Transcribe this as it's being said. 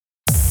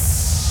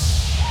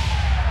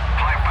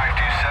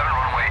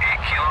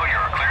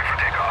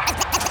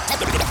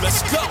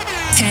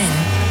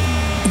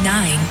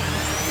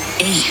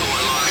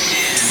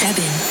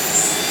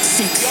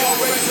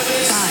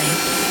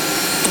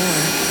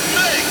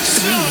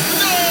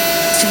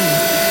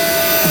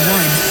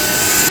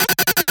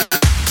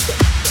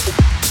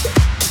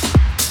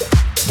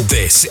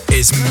This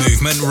is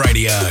Movement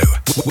Radio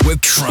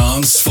with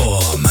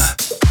Transform.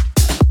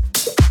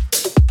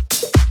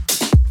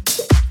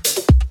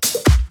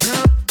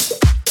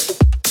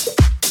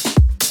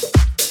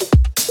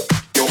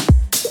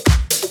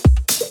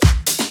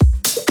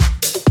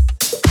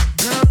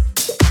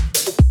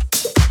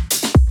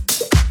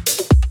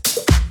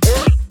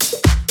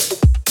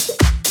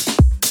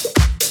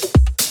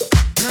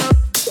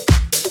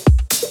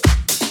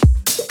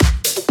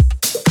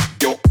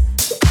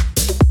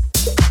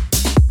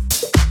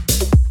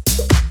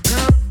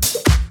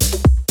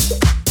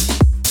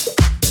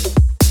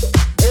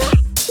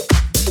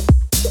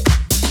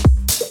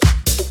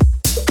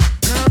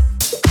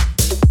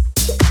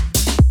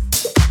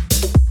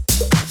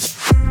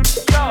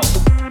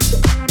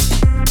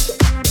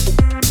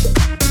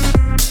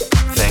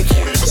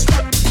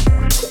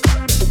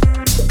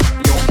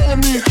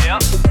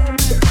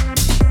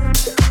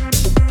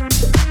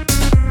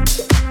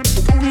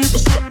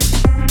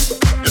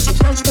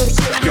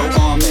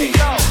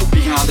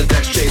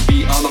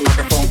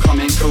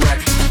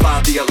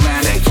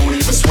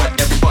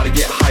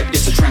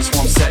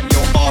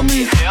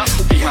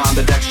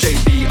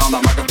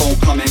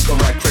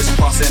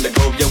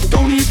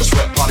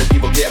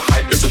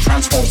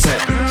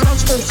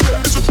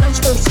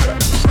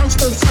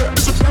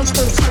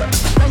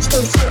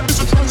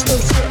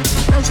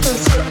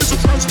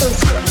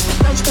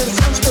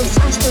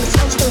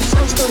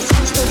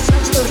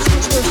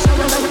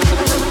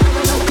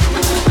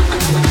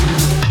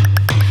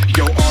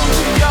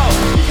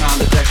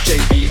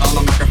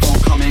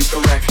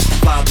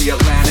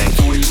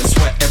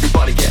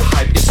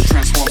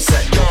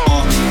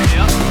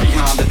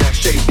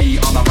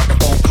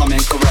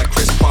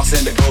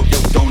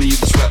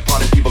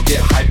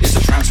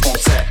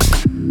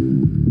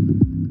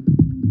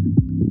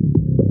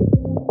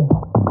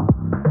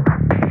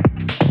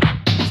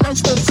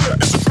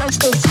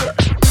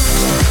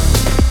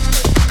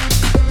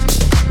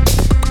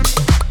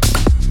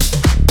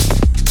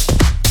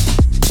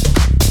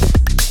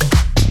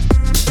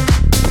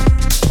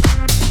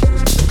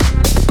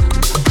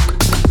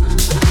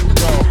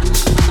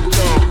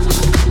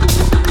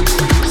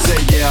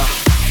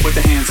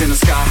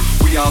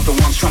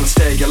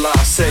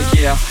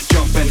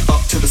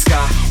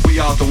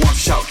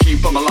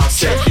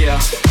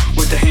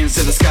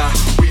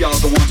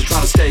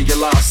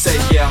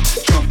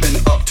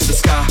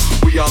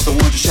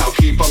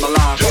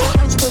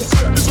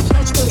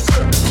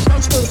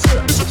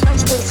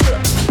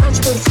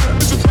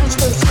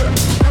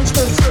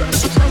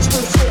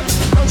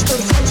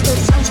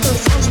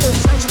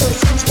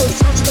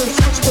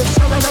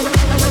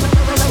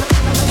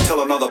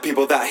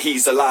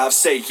 He's alive,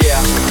 say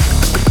yeah.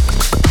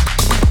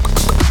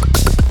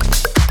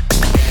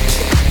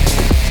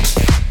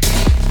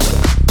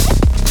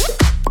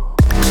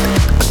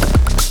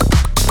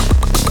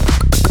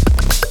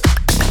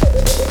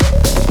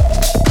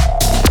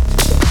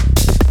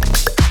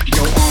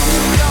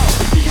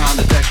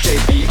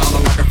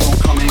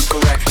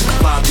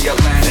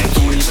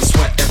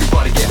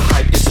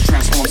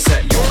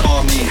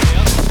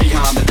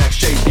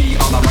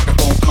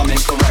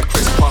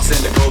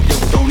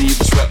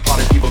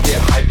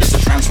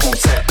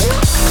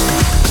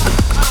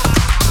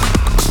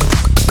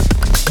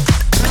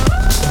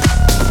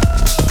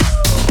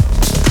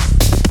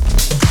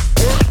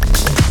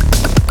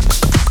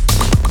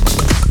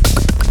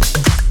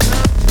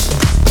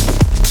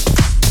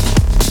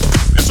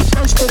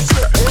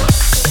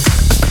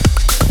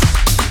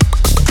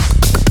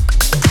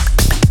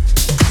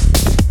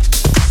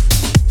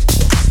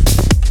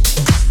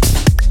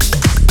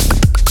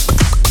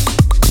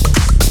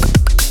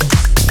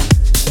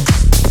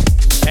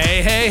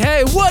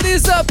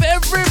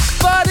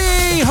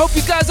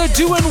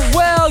 Doing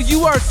well.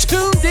 You are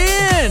tuned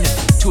in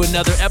to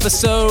another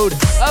episode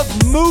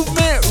of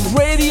Movement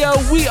Radio.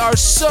 We are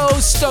so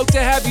stoked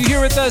to have you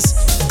here with us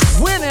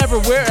whenever,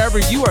 wherever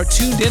you are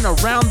tuned in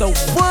around the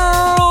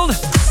world.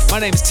 My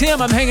name's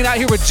Tim. I'm hanging out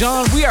here with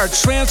John. We are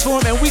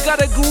Transform, and we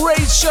got a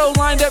great show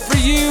lined up for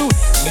you.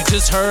 You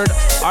just heard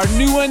our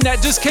new one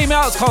that just came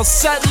out. It's called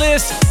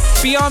Setlist.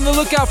 Be on the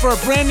lookout for a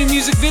brand new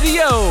music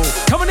video.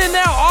 Coming in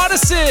now,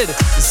 Audicid.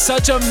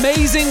 Such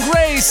amazing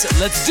grace.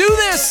 Let's do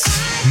this.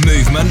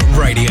 Movement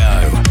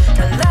Radio.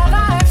 The love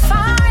I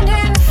find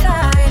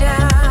inside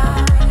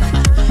of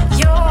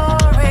your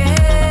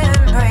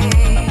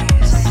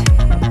embrace,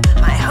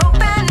 my hope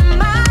and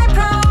my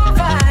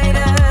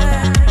provider,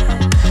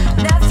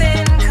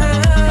 nothing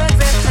could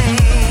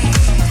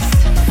replace.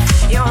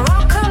 Your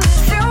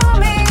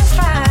all-consuming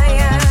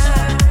fire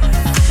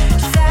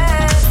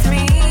sets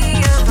me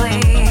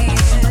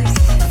ablaze.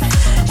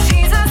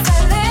 Jesus, I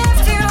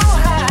lift you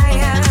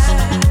higher,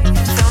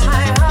 so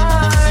my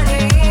heart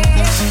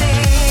is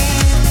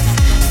sings.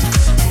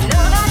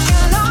 Know that you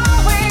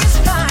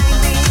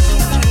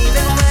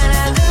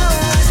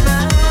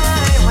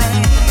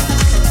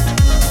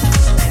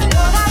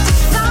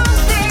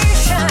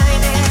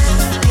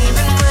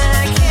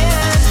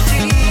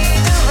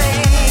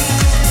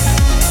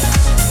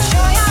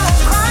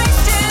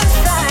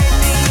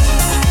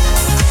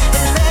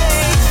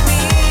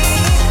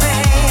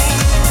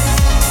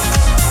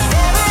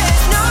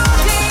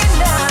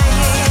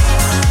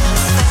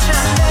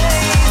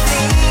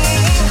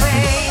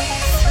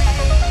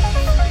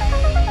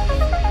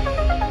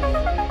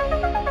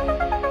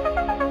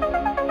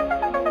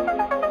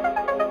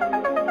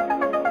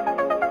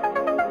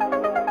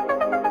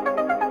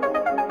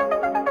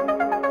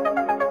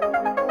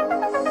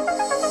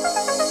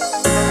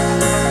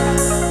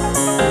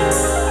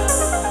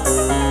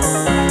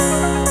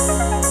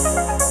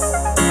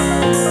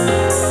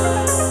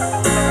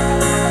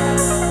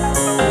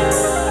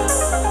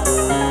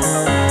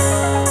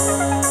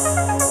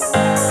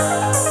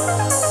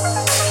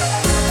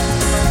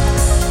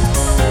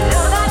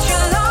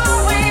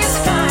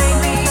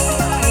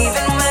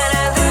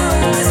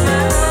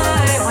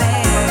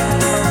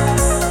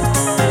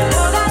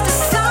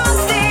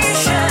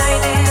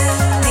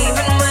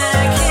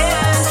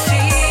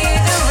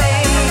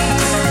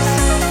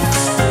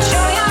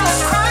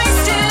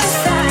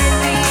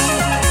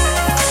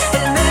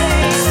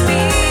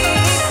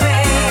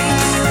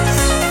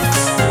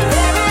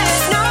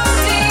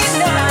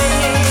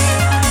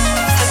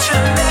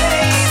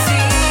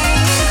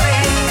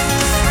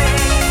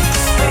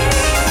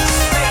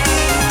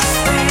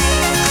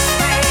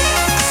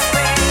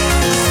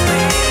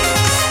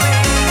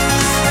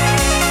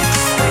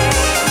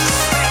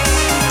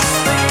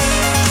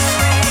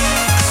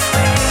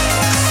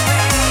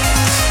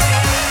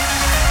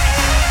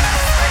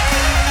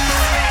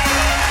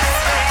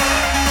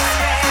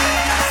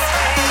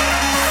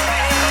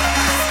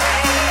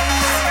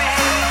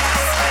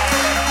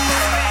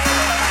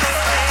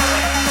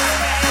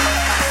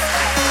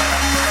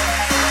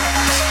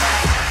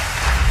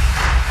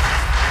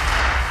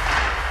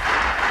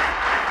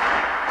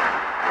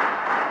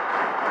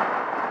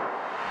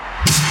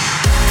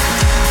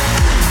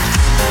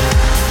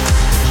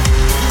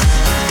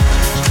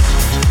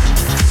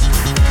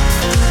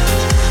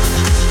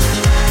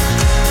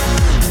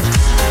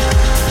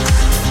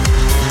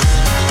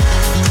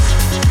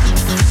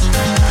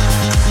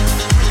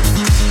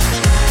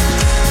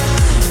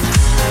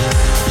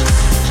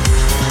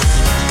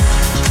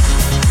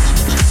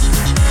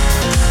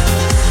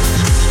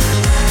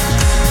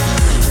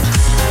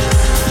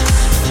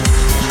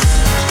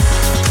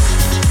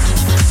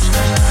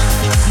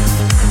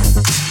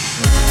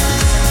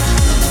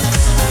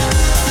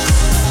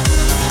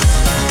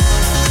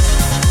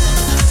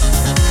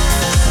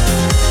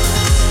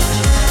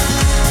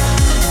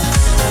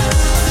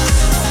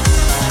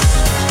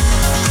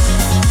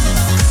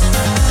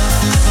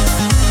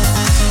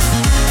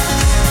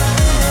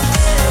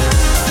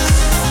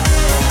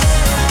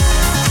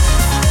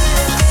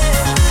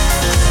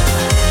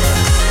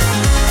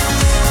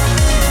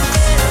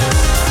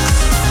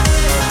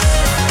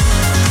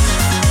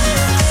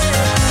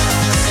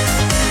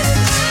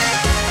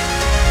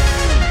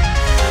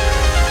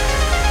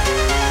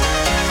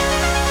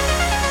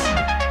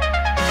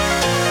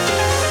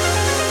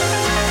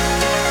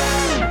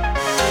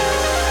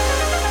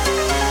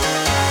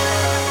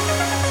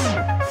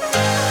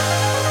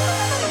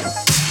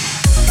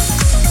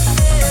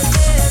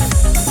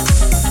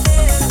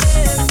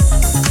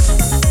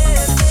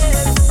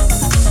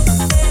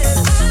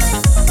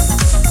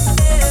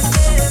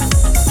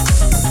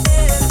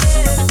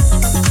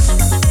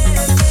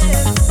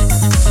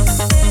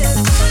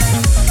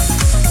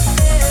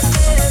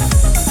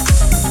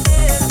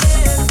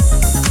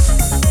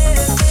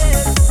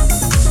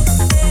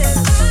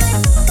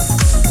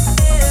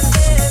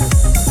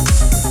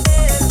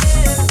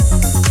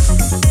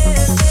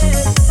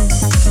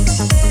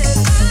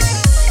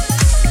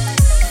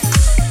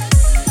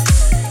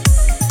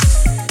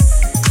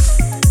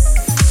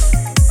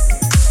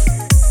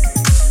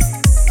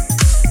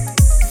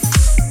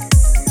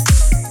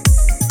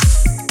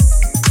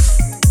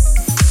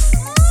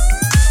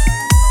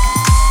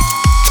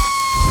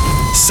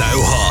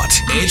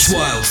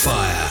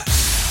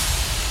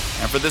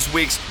for this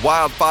week's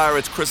Wildfire,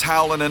 it's Chris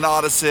Howland and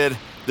Audicid.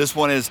 This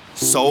one is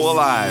So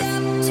Alive.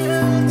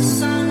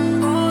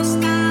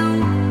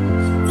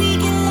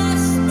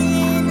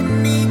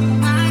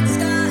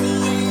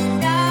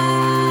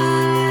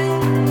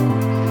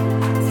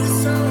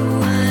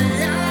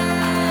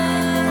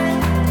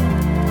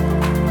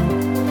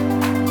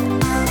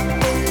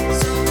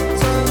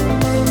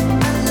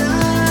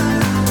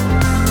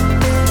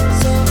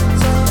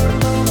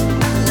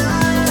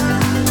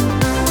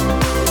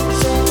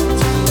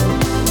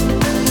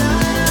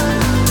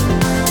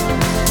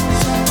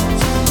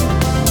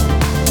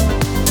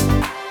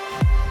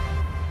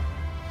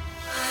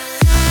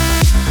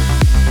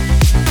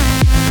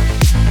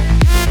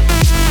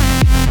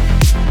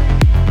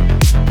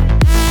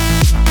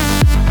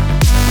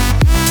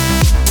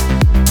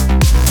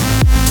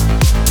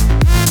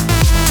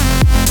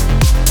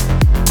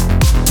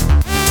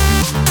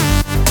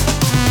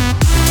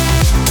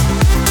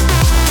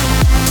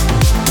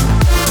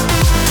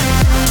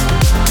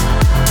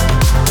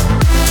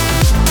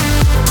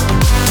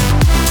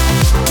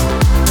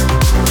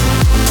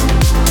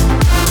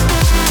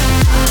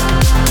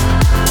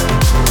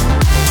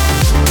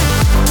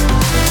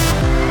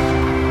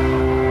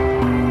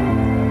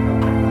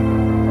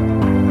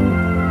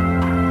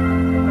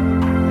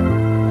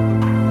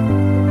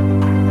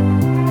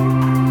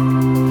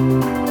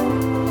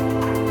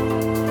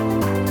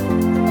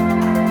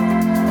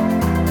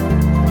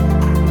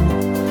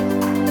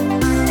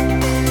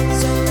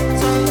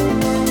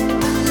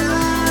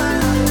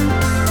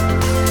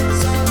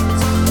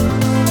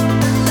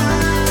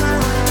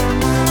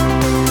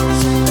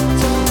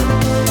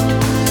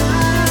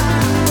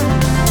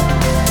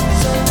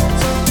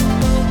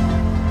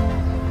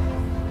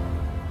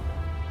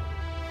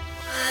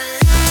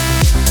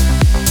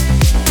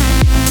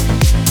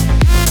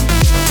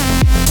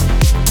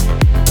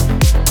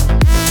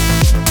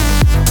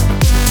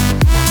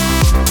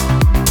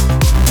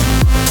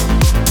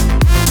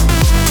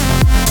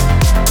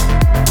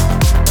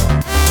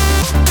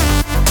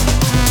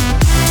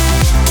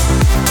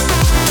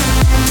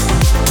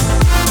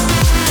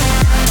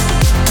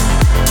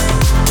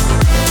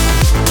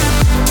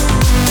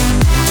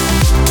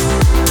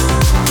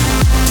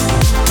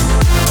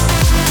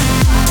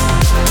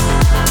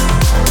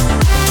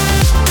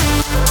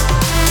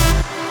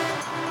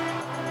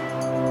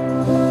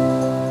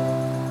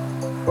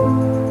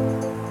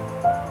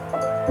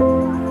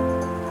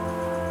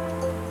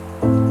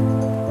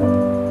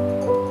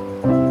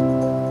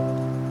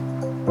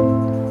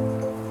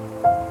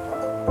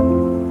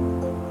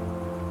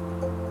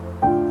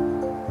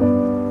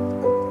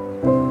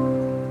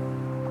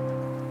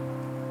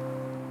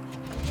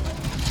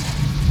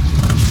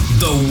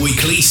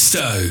 Weekly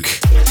Stoke.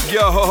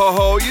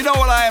 Yo, you know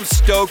what I am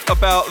stoked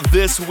about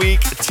this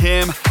week,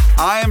 Tim?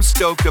 I am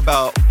stoked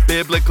about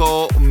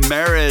biblical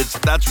marriage.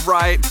 That's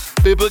right,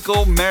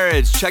 biblical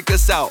marriage. Check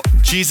this out.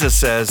 Jesus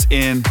says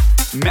in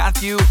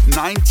Matthew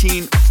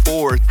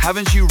 19:4,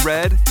 haven't you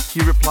read?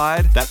 He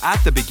replied that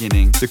at the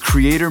beginning, the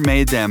Creator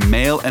made them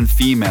male and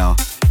female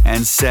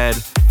and said,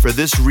 for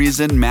this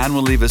reason, man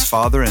will leave his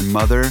father and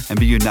mother and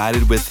be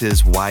united with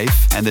his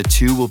wife, and the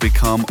two will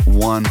become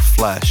one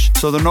flesh.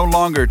 So they're no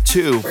longer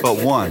two, but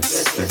one.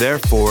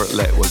 Therefore,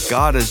 let what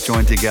God has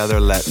joined together,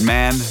 let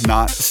man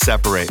not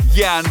separate.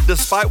 Yeah, and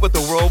despite what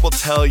the world will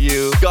tell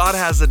you, God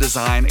has a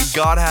design,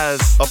 God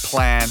has a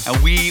plan, and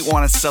we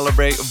want to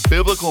celebrate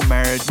biblical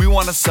marriage. We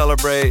want to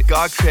celebrate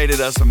God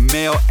created us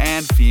male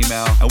and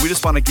female, and we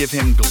just want to give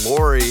him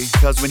glory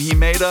because when he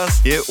made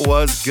us, it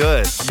was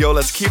good. Yo,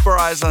 let's keep our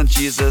eyes on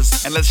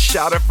Jesus and let's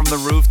shout it from the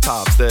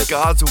rooftops that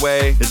God's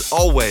way is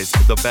always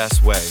the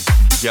best way.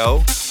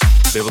 Yo,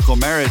 biblical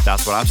marriage,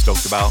 that's what I'm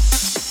stoked about.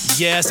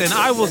 Yes, and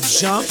I will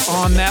jump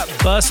on that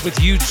bus with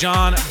you,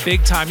 John,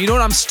 big time. You know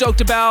what I'm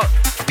stoked about?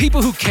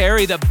 People who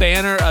carry the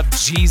banner of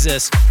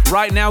Jesus.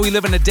 Right now, we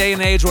live in a day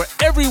and age where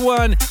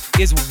everyone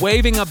is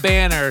waving a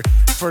banner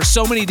for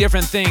so many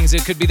different things.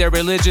 It could be their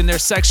religion, their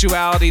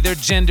sexuality, their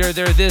gender,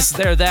 their this,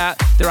 their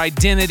that, their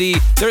identity.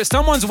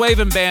 Someone's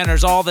waving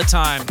banners all the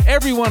time.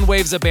 Everyone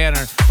waves a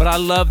banner, but I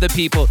love the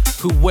people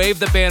who wave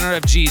the banner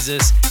of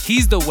Jesus.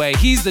 He's the way,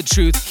 he's the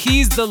truth,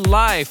 he's the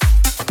life.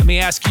 Let me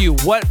ask you,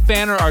 what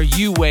banner are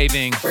you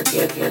waving?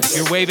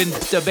 You're waving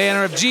the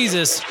banner of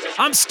Jesus.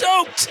 I'm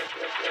stoked!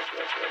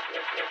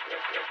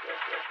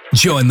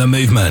 Join the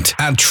movement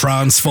at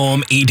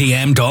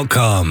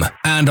transformedm.com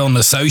and on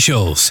the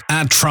socials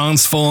at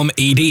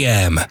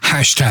transformedm.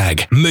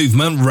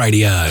 #Movement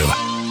Radio.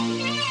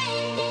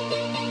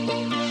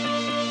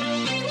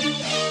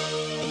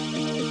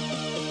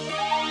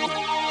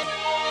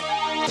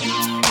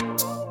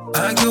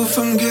 I go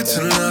from good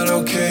to not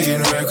okay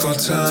in record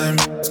time.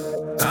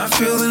 I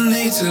feel the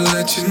need to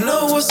let you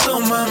know what's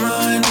on my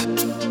mind.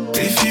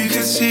 If you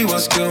could see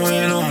what's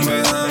going on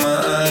behind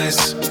my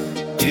eyes,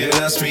 you'd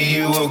ask me,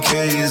 you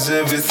okay? Is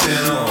everything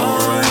alright?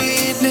 All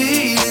we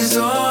need is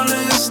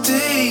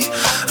honesty,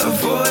 a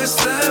voice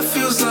that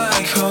feels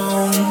like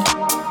home.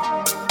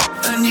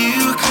 And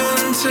you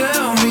can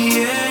tell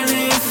me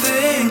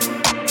anything,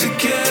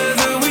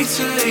 together we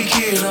take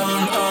it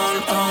on.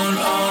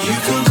 You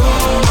can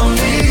call on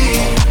me.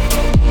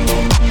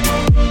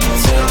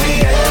 Tell me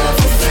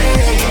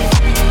everything.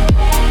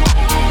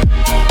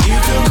 You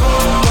can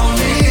call on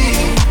me.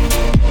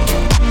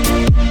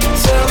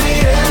 Tell me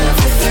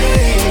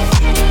everything.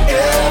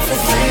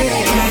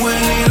 And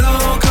when it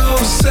all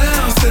goes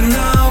south, then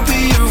I'll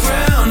be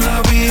around.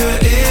 I'll be your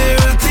ear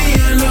at the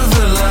end of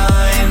the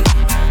line.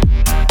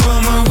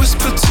 From a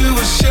whisper to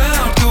a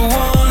shout, go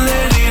on,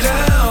 let it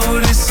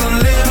out. It's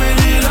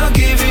unlimited, I'll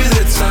give you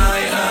the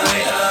time.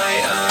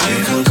 You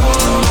can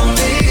call on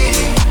me.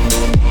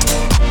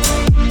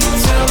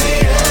 Tell me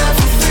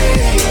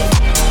everything.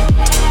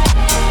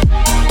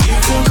 You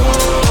can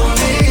call on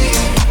me.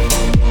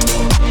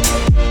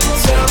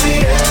 Tell me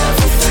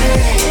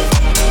everything.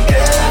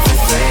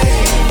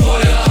 Pour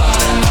your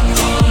heart out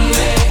on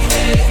me.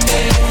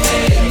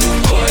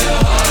 Pour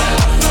your heart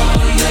out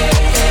on me.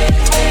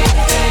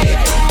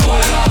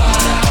 Pour your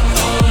heart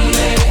out on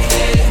me.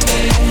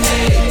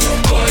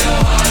 Pour your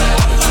heart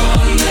out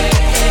on me.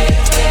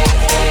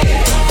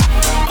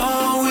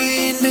 All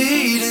we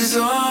need is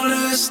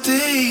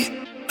honesty,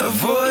 a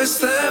voice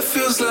that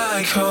feels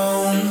like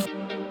home.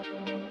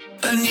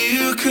 And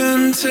you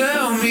can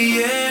tell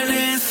me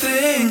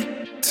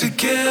anything.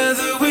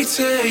 Together we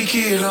take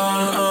it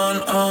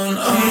on.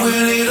 And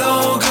when it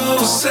all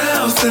goes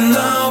south, then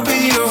I'll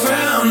be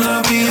around.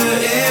 I'll be your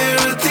ear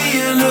at the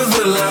end of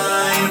the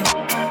line.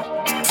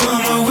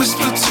 From a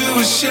whisper to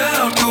a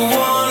shout, go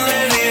on,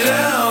 let it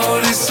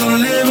out. It's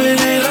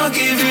unlimited, I'll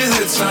give you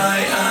the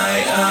time.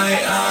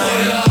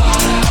 Pour your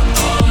heart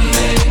out on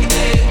me.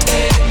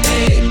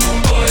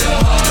 Pour your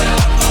heart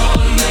out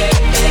on me.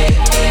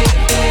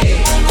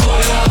 Pour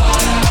your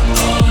heart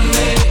out on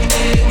me.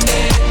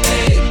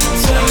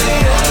 Tell me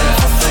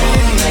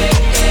everything.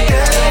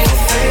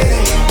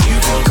 You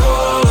can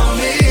call on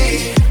me.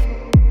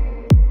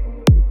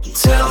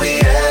 Tell me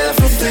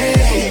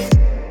everything.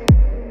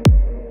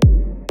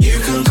 You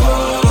can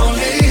call on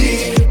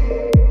me.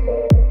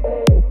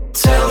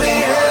 Tell me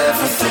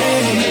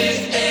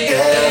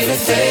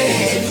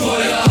everything. Pour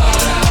your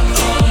heart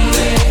out on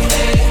me.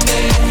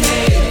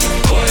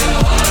 Pour your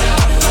heart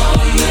out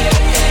on me.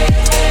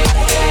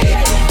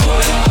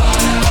 Pour your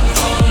heart out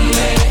on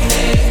me.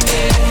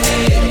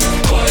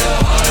 Pour your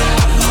heart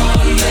out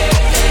on me.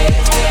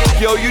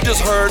 Yo, you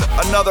just heard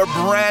another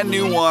brand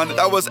new one.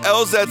 That was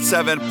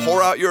LZ7,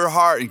 Pour Out Your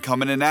Heart. And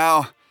coming in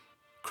now,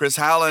 Chris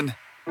Hallen,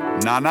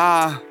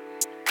 Nah.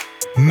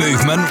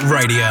 Movement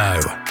Radio.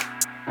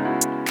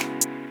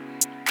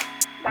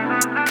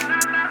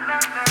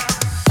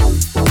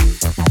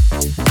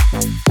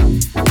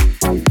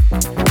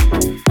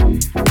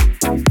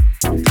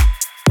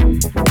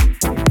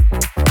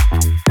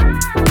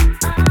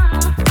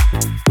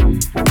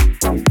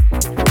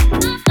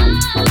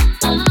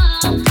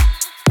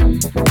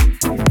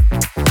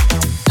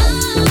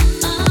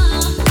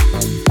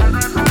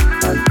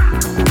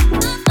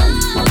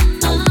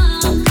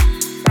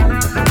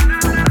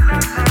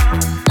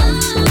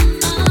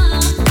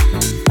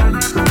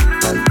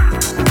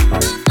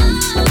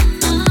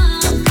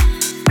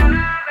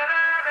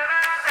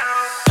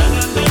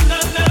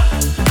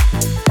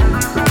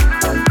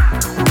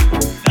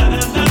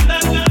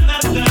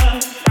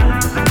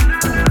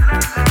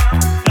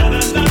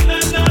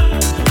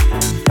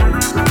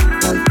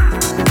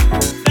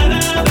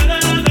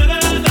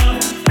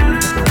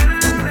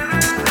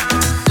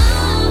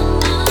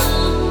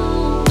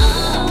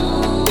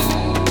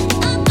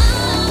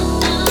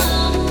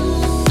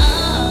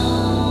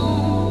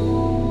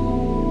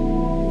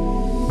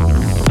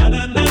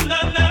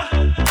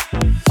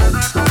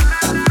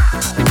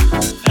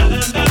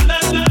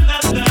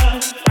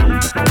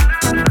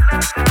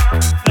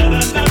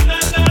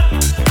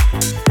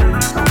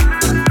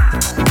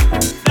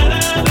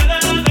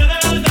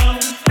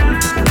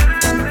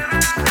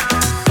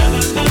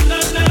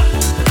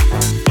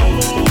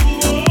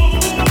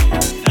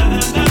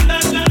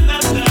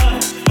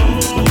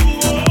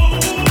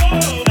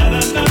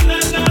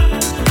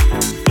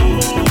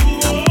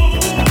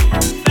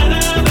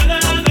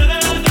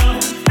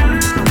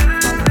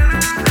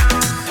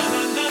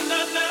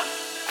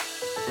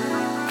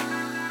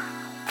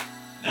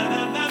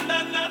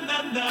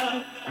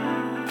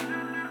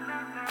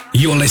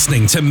 You're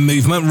listening to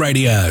Movement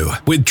Radio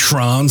with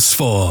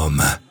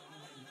Transform.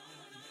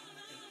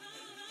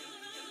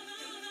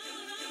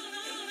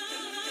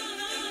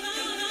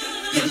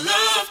 Your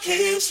love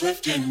keeps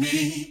lifting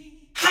me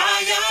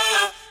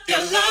higher.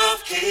 Your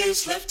love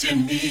keeps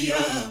lifting me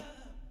up.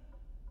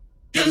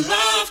 Your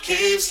love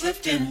keeps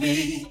lifting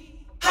me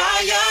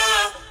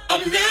higher.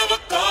 I'm never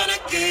gonna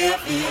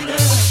give it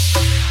up.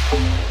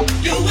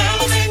 You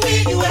elevate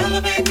me, you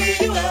elevate me,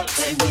 you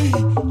elevate me.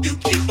 You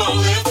keep on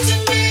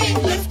lifting me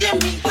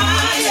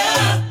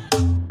higher.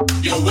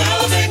 You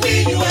elevate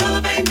me, you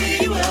elevate me,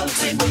 you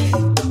elevate me.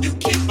 You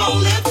keep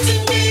on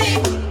lifting me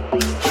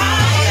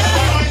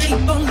higher.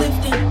 Keep on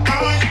lifting,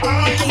 keep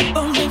on lifting, keep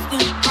on lifting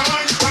me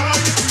higher.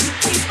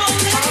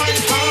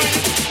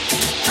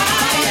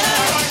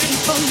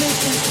 Keep on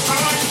lifting,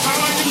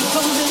 keep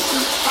on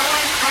lifting.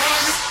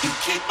 You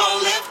keep on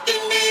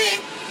lifting me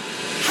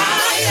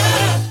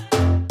higher.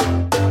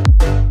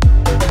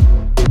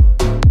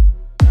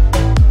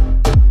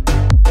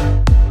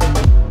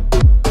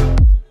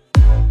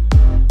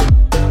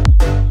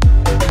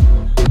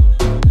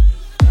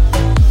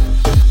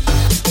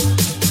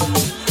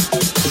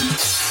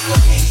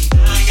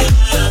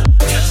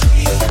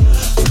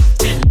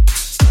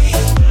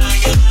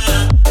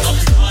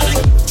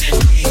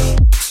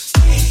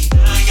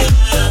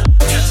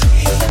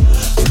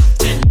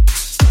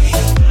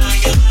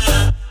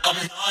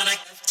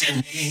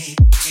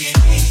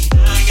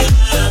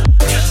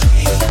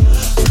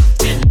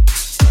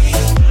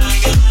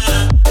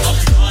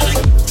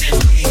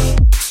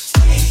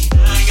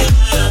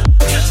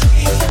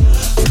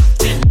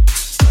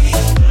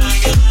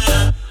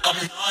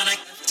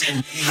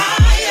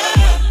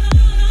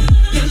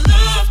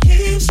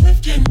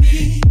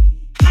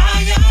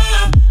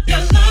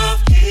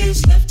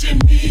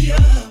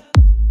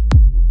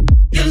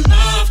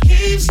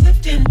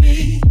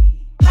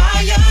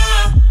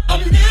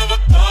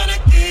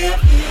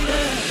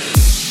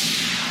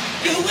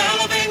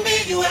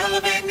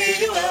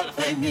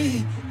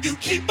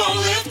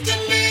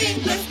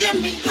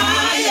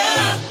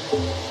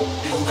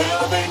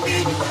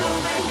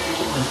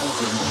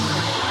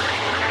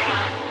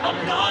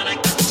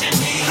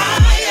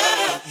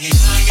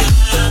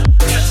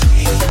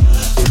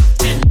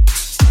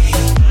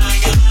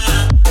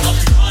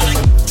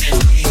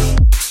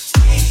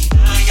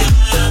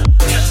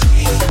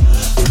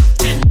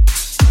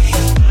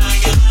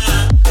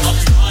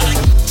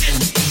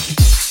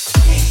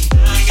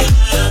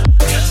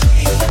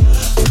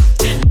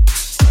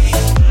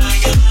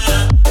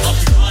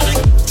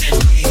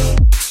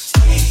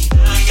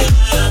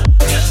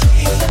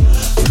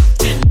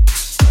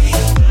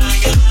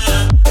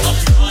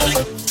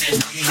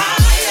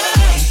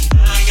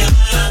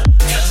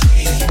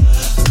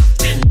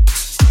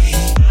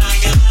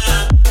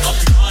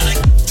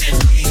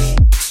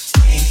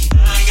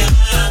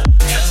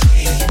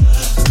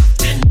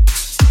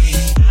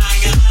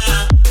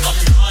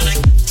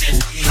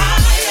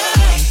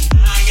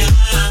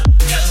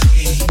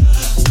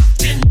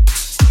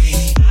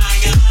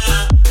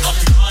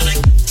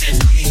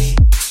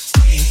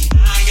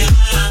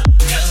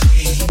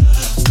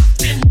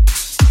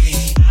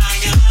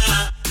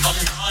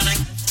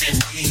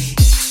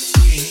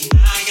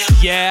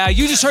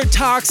 You just heard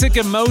Toxic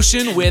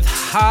Emotion with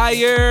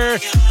Higher.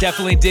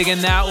 Definitely digging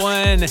that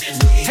one.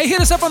 Hey,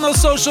 hit us up on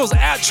those socials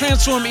at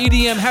Transform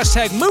EDM,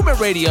 hashtag Movement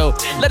Radio.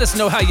 Let us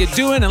know how you're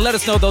doing and let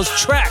us know those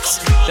tracks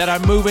that are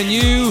moving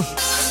you.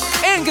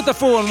 And get the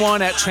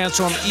 411 at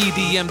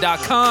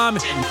transformedm.com.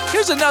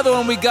 Here's another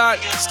one we got,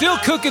 still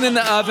cooking in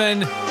the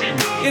oven.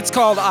 It's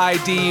called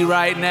ID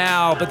right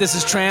now, but this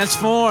is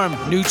Transform.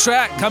 New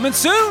track coming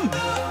soon.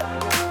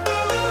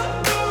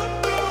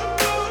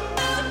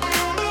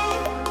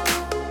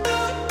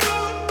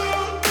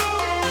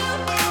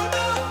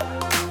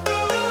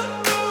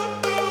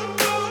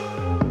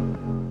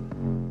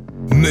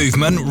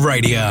 Movement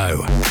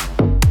Radio.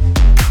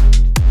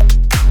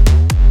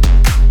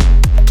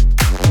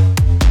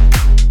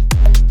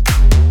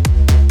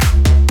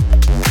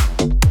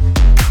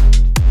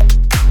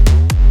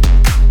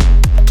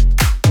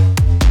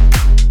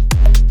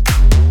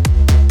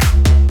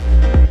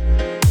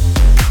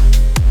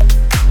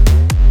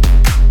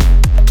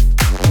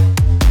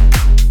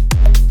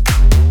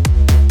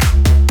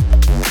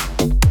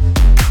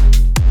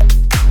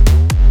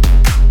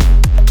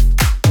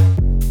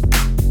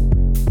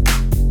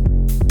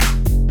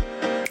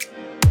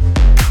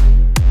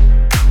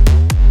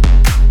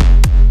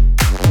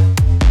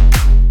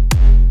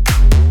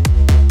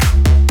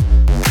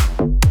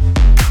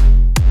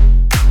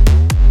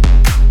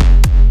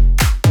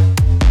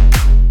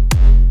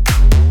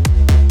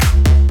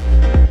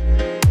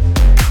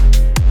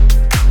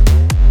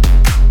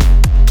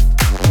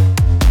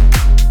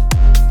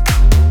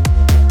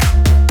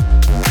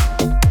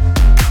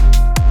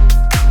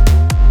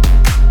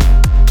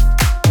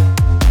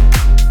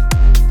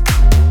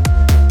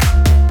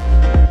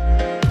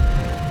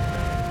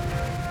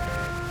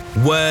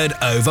 Word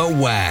over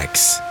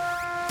wax.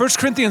 1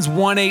 Corinthians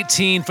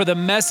 1:18, for the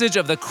message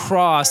of the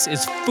cross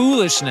is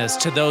foolishness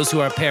to those who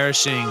are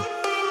perishing,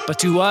 but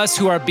to us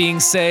who are being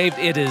saved,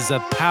 it is the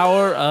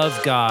power of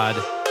God.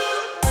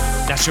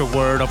 That's your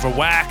word over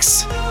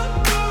wax.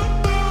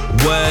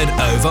 Word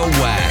over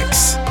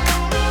wax.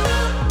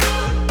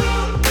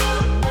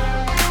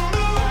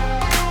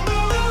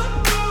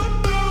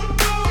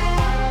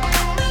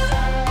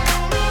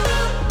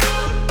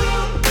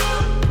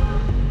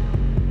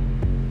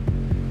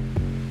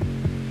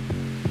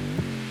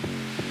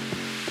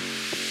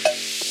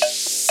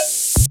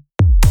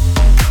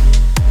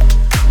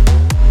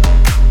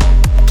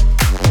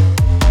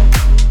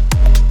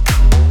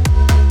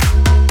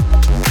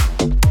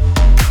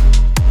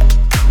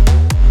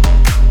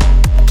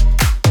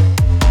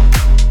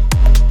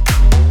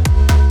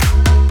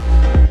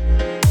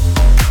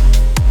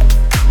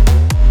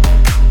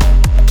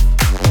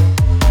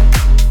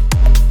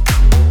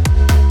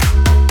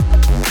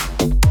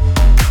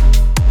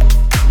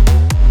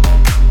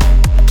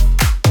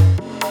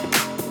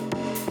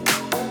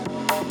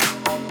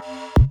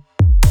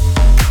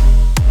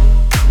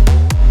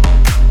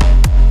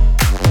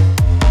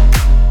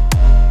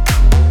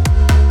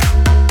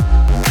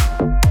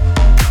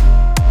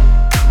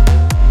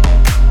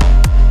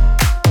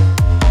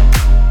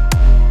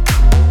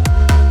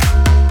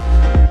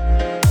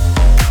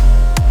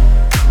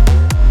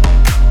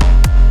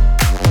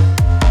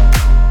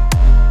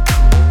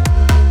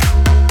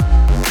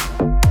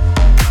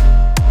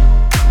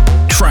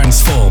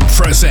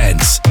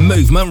 presents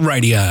Movement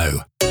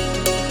Radio.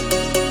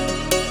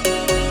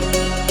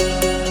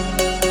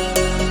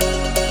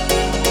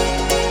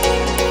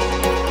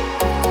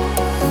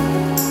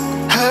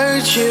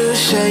 Heard you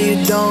say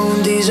you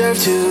don't deserve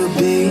to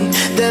be,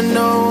 that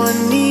no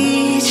one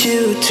needs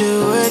you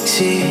to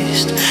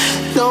exist.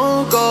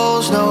 No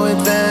goals, no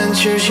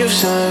adventures, you've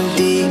sunk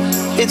deep.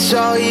 It's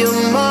all your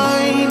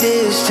mind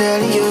is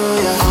telling you,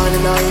 yeah. On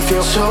and on you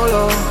feel so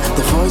low,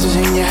 the voices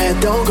in your head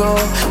don't go,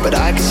 but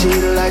I can see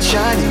the light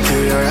shining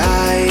through your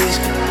eyes.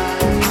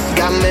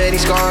 Got many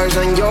scars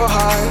on your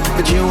heart,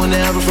 but you will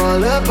never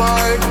fall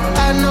apart.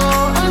 I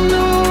know,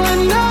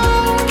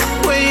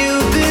 when you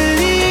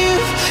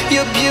believe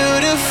you're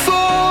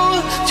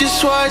beautiful,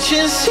 just watch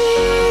and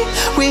see,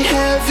 we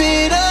have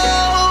it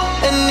all.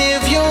 And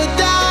if you're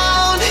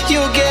down,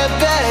 you'll get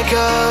back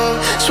up.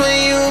 So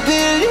when you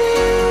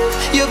believe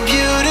you're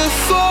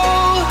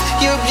beautiful,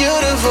 you're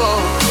beautiful.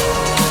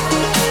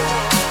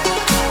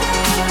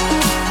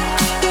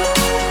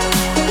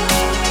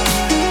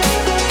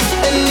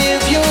 And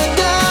if you're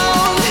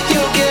down,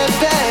 you'll get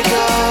back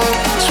up.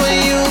 So when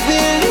you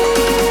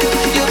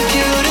believe you're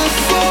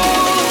beautiful,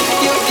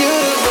 you're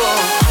beautiful.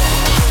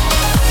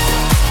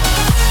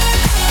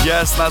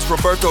 Yes, that's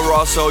Roberto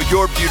Rosso,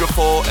 You're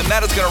Beautiful. And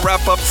that is going to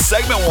wrap up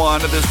segment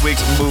 1 of this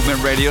week's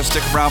Movement Radio.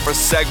 Stick around for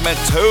segment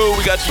 2.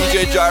 We got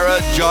DJ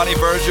Jira, Johnny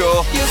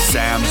Virgil,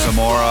 Sam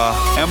Zamora,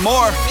 and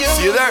more.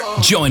 See you there.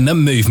 Join the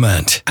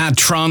movement at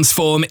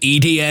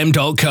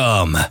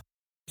transformedm.com.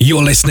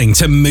 You're listening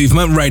to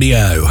Movement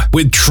Radio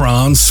with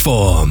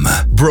Transform.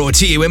 Brought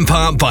to you in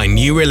part by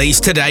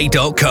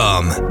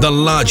NewReleaseToday.com, the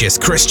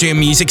largest Christian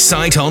music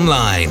site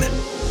online.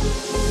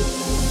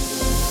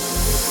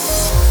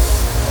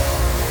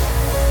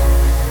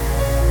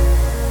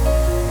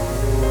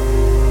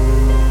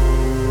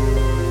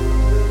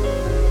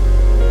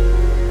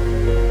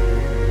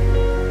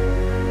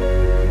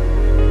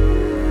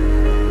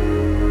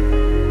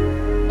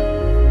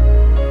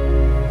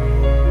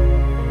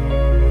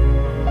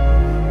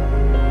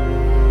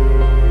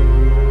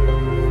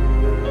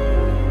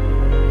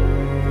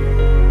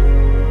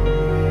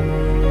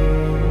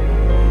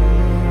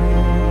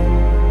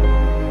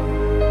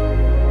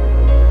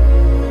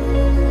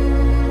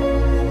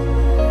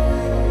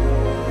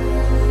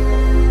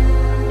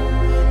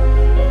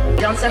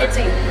 John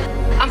 17.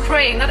 I'm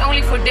praying not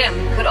only for them,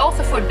 but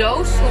also for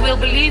those who will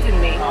believe in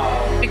me,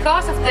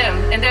 because of them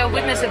and their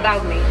witness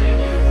about me.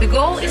 The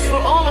goal is for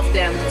all of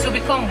them to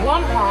become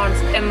one heart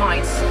and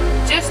mind,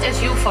 just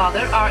as you,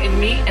 Father, are in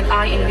me and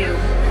I in you.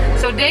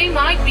 So they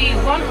might be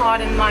one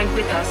heart and mind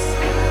with us.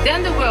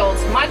 Then the world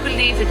might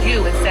believe that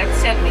you, in fact,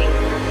 sent me.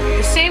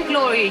 The same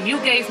glory you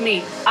gave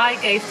me, I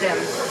gave them.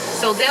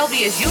 So they'll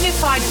be as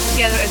unified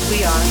together as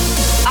we are.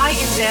 I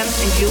in them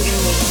and you in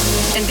me.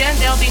 And then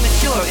they'll be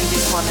mature in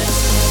this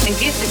oneness and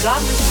give the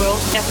godless world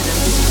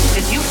evidence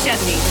that you sent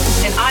me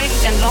and I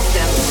and love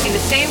them in the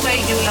same way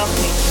you love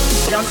me.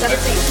 John 17.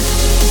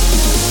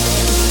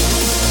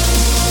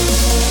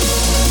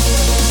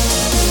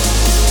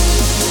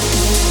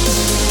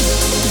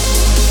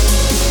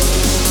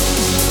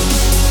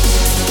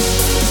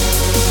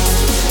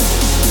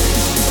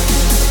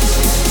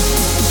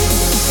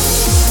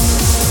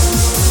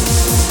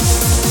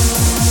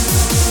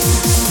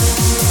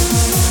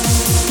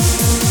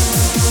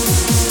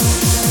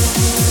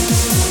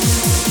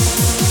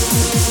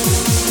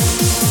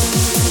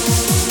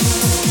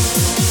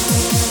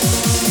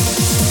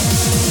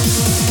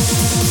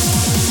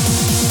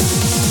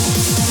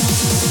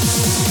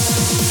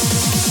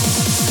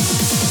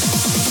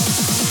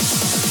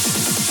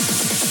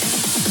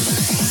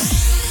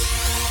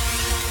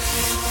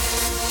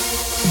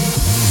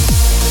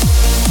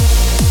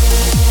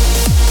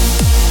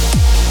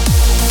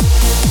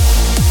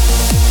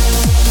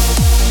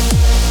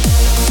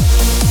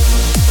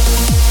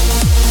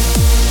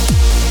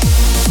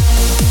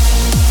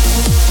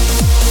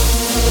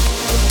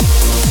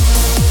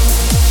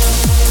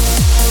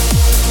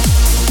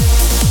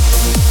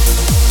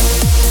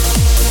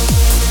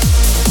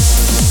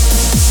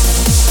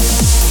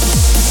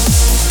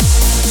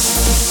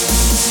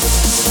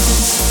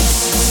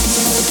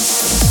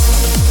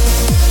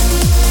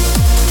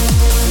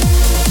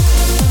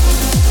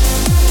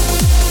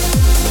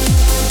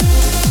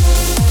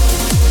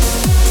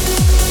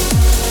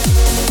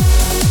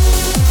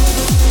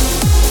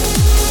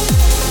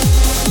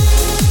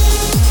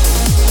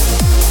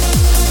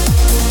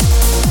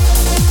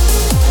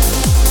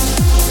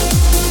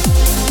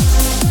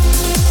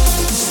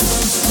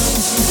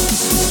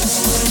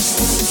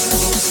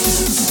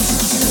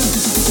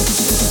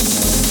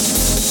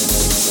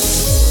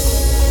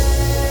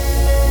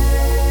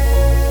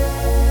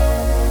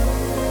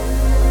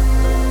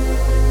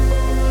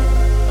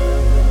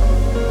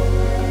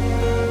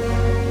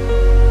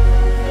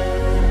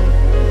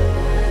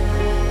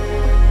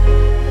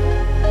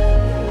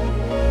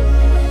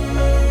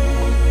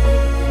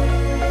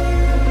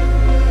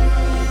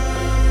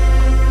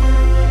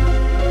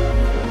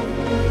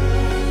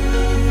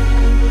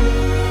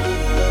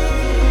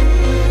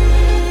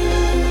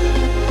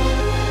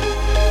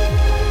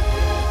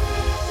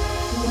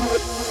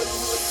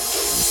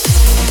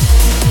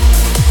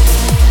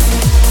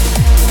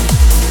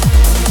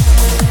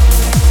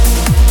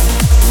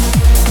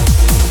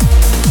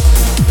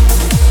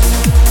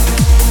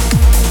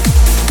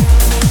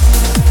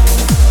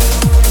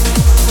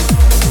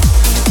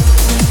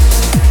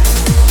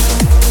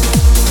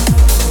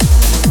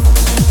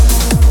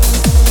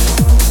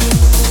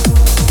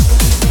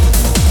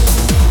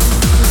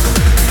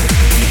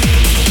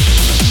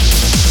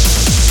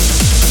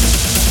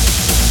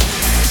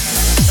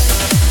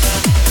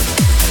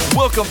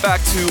 Welcome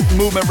back to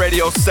Movement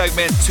Radio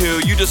segment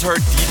 2. You just heard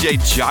DJ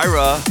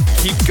Jireh.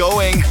 Keep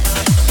going.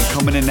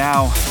 Coming in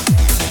now,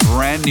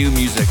 brand new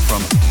music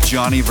from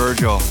Johnny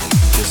Virgil.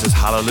 This is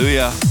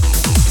Hallelujah.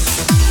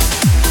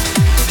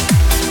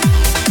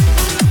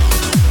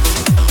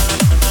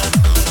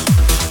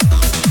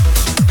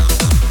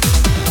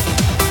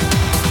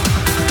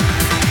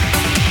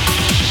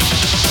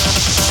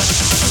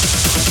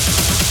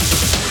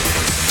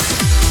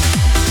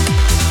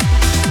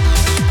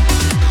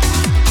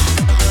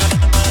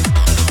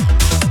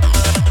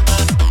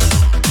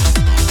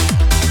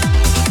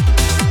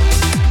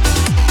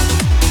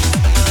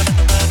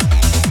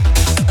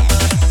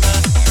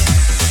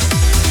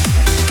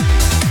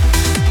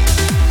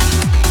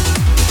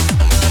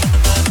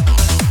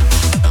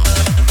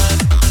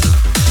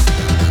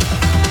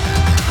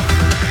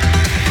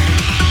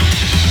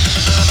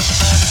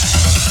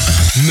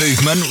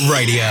 Movement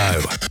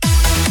Radio.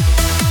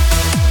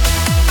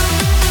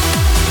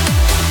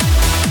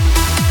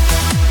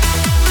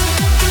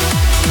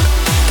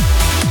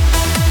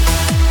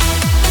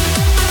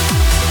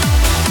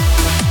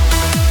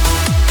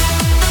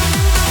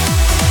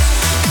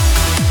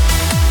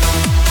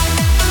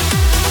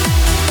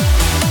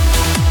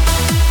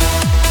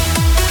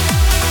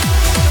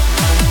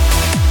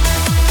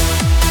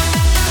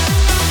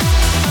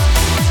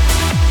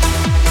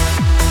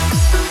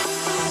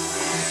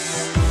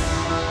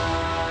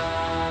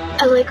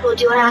 I was like, well,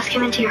 do you want to ask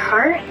him into your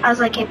heart? I was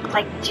like,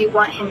 do you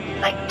want him,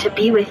 to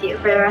be with you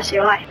for the rest of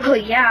your life? Well,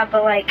 yeah,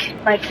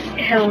 but,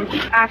 he'll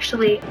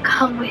actually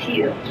come with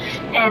you,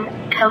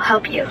 and he'll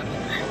help you,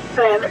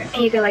 whatever. And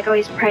you can,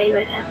 always pray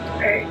with him,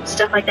 or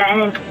stuff like that.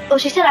 And then, well,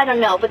 she said, I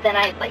don't know, but then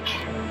I,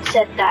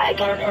 said that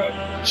again,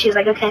 and she was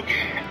like, okay.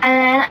 And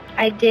then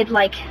I did,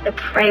 the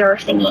prayer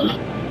thingy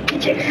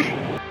to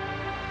her.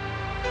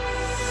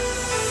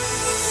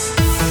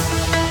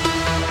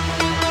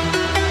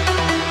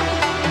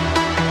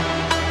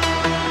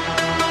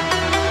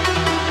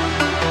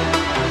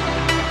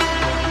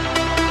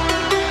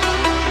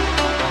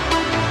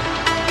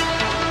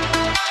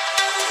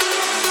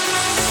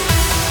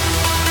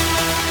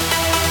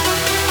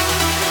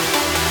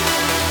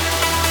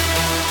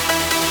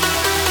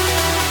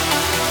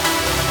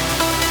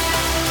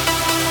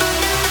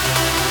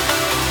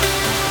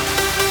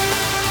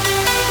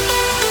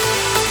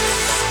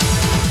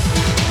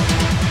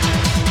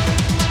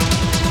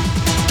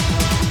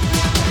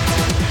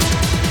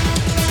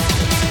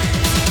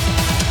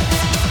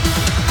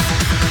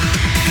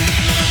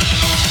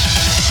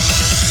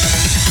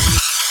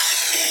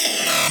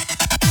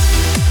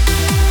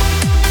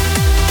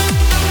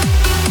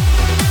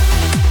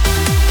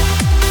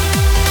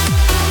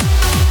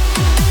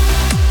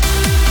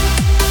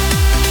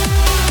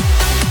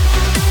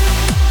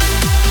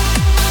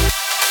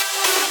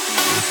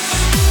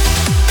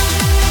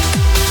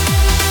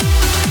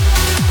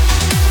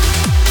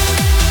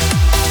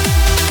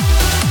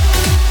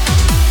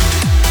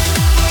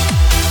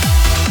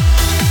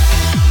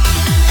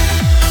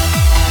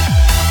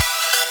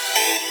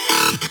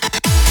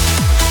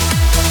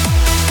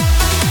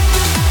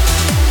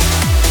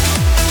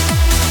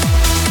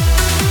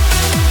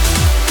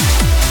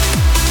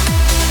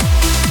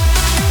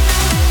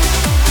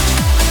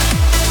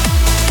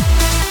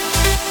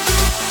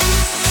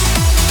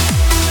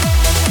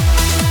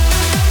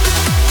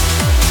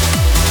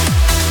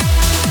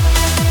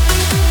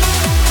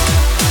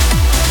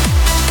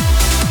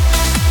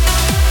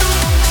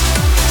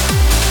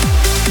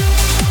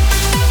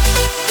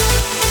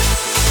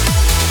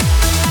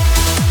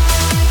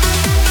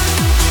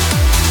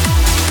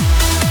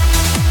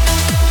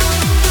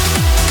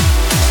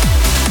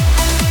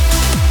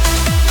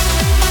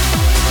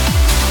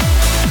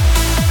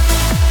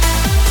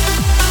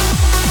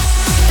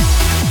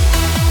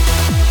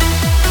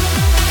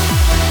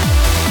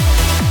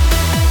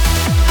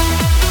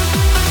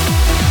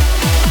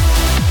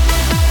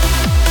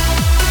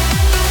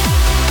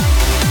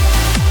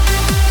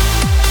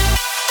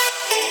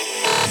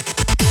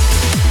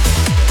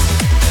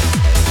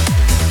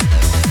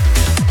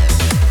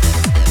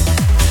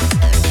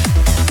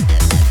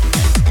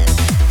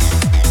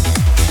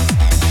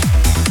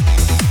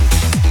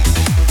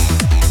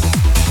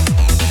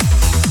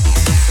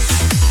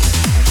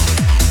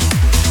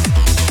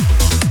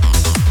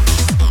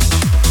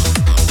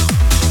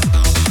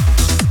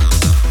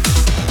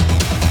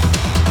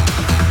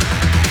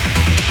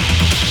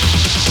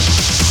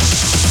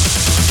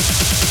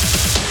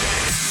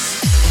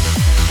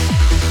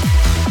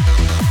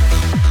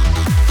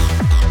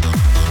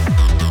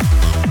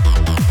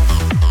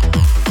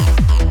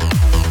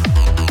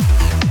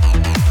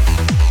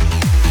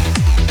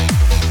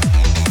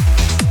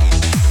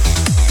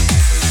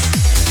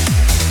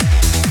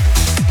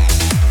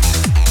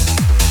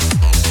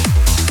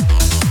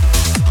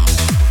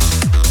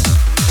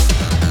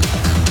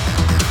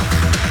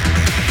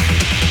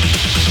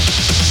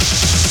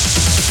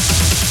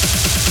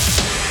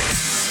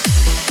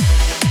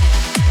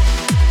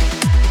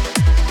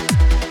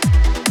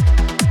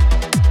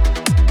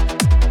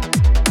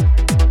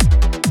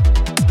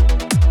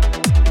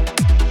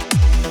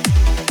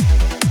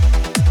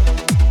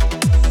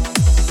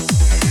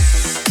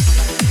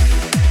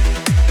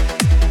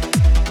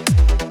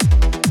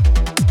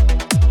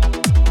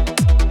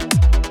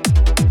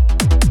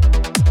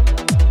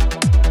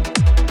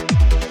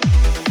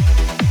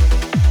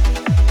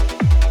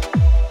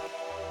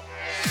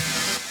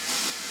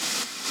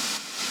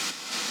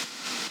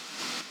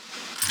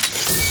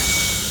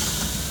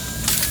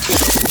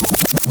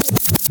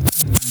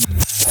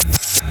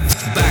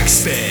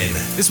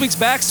 Backspin. This week's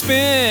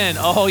Backspin.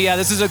 Oh, yeah,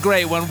 this is a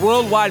great one.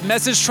 Worldwide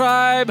Message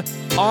Tribe,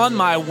 On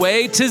My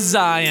Way to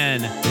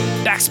Zion.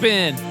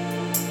 Backspin.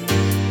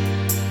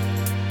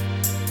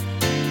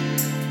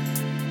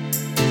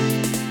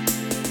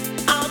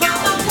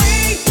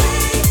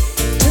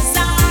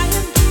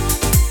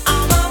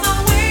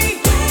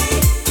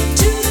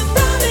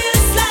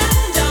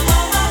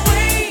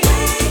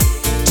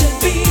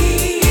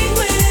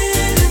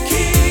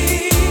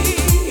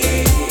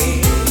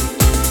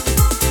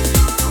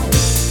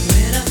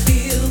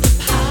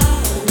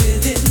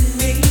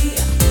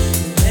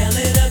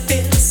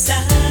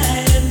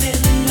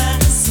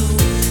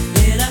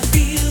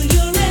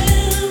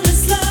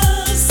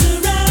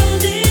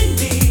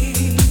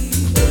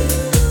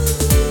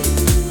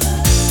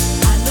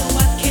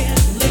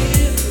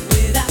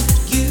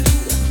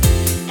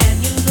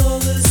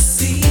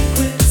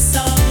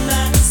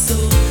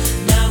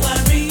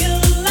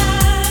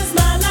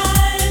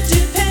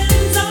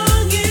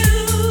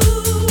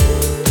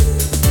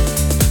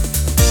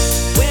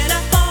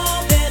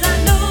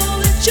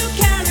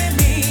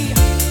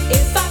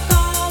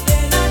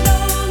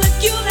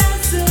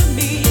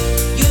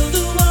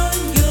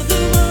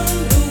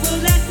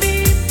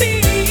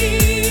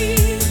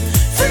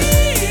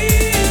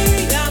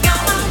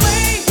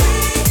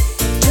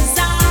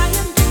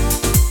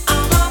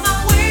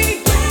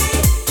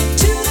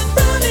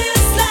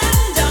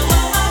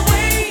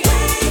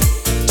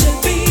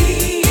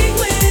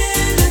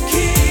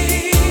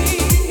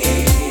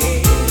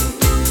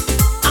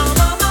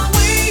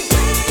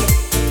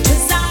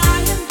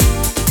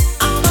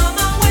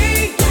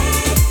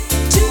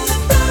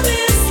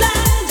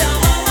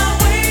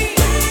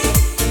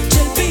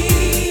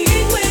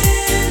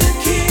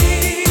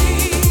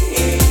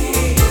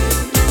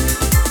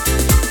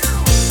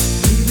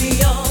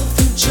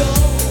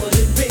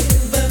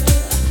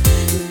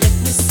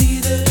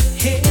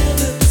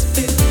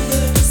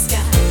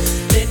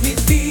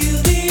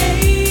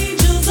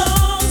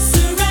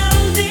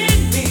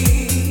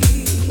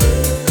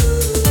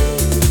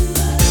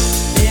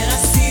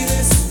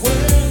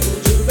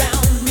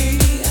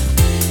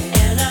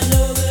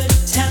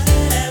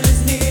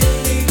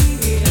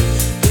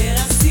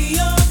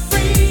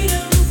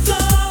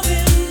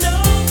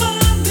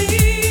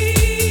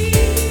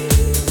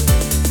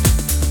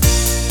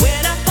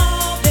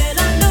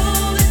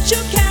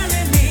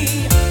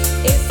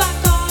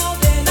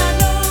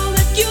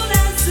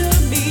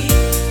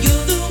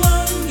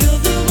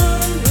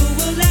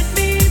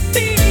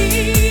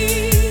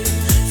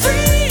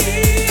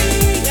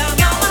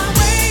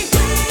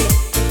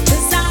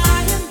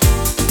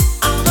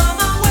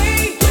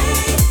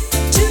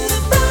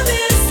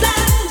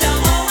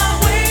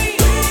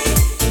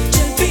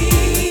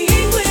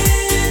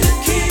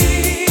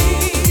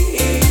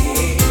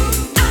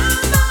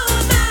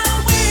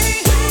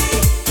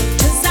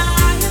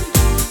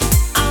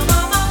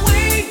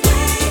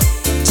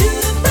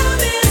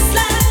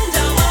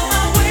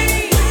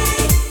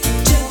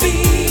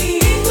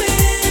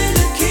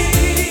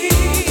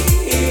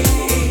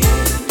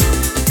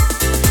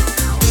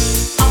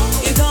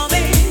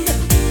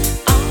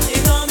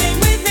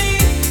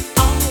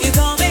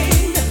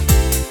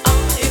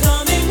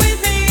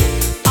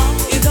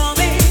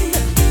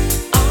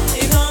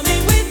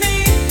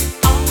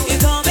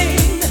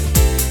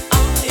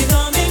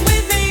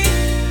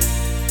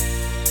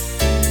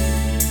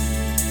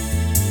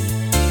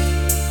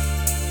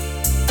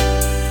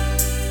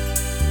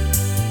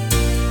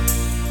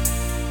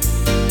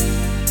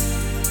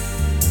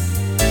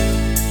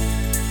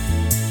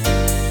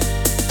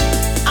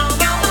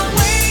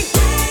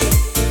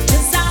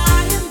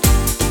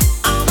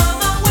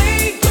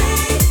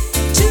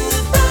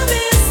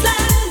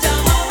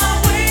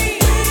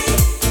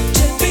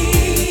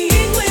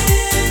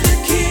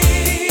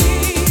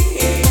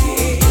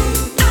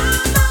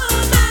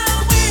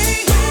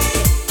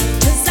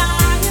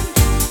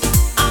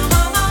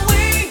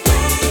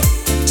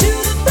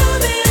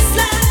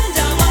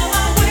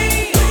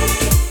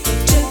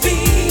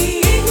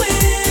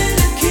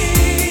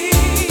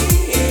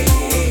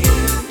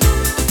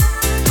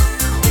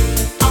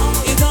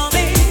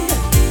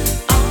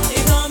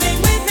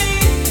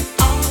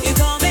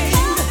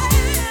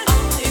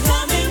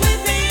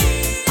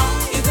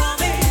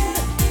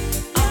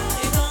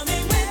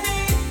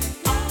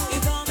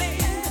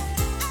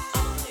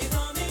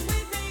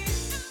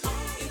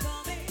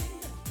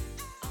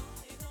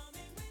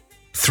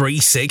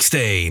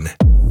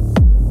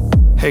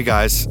 Hey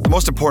guys, the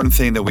most important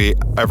thing that we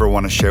ever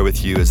want to share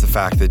with you is the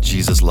fact that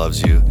Jesus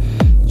loves you.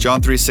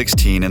 John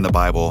 3:16 in the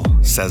Bible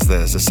says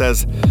this. It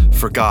says,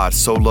 "For God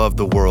so loved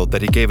the world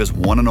that he gave his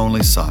one and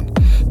only Son,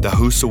 that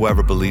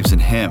whosoever believes in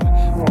him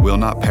will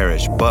not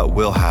perish, but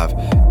will have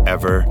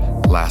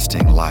everlasting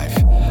everlasting life.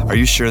 Are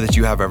you sure that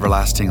you have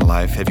everlasting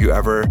life? Have you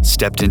ever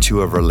stepped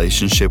into a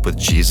relationship with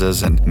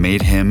Jesus and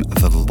made him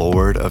the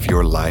Lord of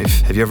your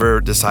life? Have you ever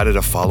decided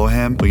to follow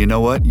him? Well, you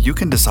know what? You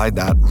can decide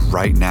that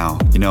right now.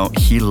 You know,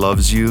 he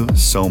loves you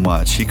so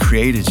much. He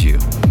created you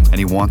and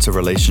he wants a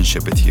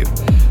relationship with you.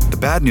 The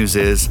bad news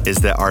is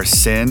that our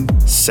sin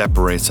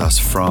separates us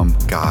from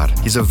God.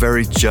 He's a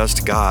very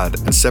just God,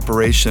 and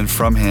separation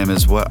from him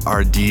is what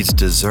our deeds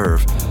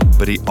deserve.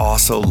 But he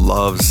also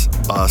loves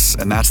us,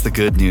 and that's the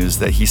good news,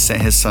 that he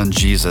sent his son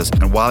Jesus,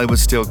 and while he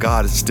was still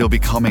God, is still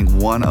becoming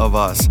one of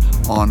us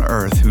on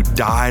earth, who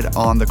died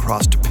on the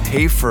cross to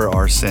pay for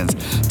our sins,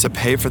 to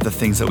pay for the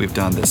things that we've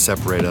done that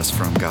separate us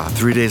from God.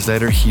 3 days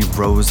later, he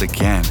rose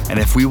again. And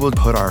if we will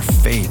put our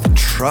faith and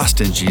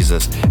trust in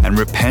Jesus and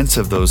repent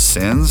of those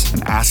sins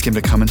and ask him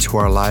to come into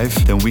our life,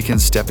 then we can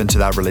step into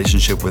that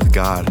relationship with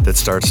God that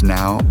starts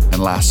now and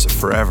lasts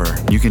forever.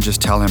 You can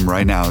just tell him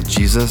right now,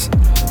 Jesus,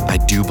 I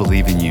do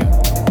believe in you.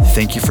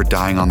 Thank you for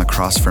dying on the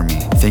cross for me.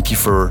 Thank you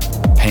for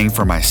paying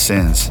for my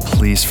sins.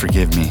 Please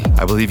forgive me.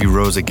 I believe you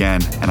rose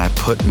again, and I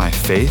put my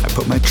faith, I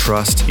put my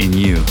trust in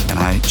you, and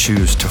I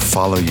choose to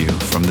follow you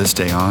from this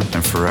day on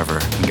and forever.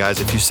 And guys,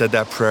 if you said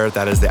that prayer,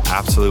 that is the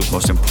absolute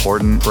most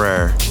important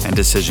prayer and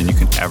decision you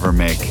can ever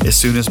make. As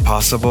soon as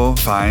possible,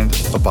 find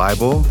a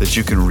Bible that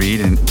you can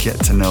read and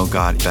get to know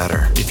God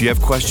better. If you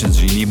have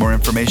questions or you need more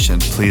information,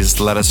 please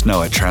let us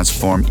know at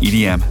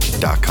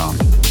transformedm.com.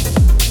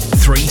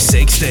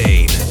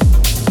 316.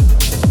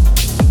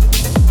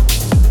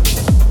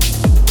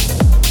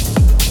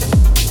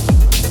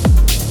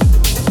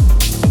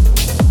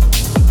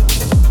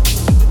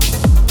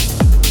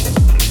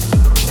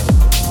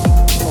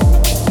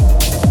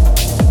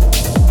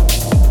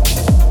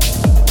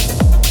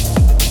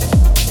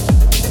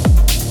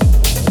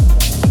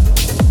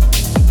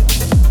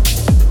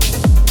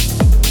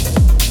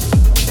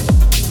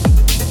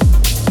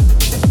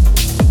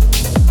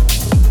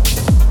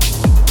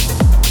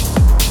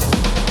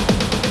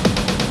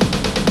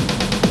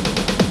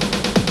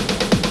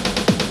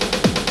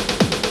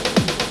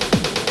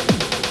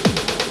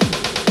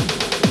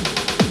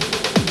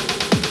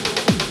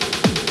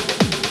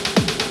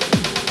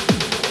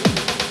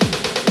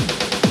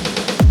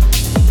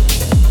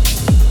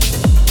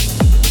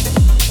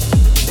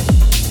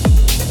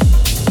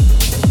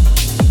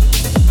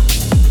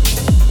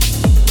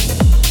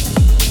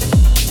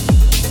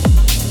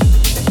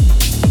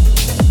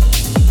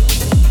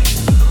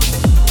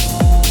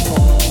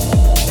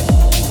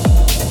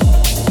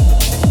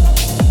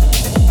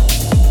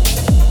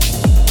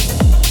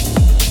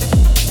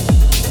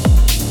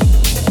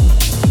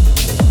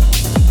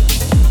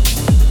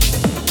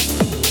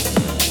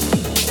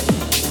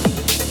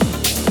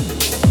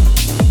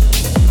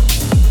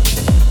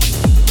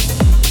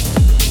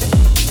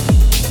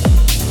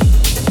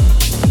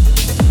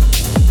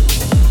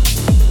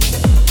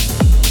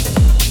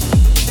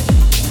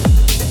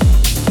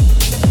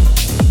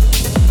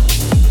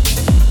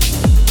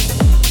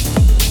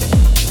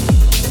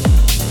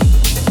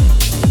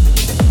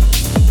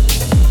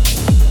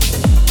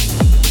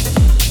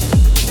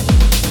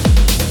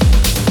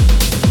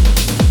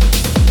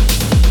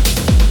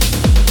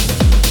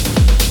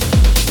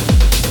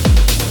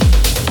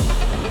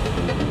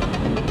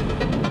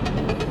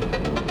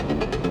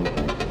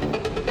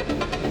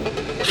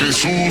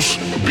 Jesús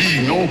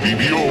vino,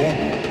 vivió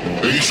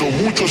e hizo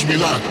muchos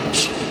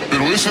milagros,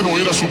 pero ese no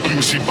era su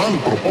principal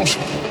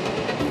propósito.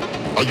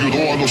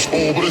 Ayudó a los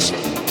pobres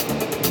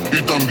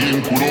y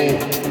también curó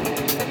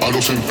a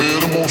los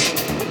enfermos,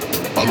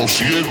 a los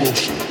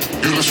ciegos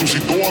y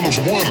resucitó a los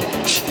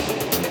muertos.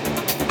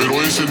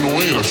 Pero ese no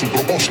era su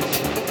propósito.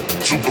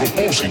 Su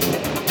propósito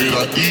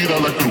era ir a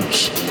la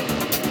cruz.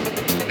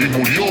 Y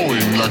murió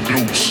en la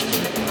cruz.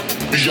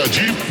 Y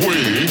allí fue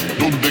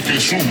donde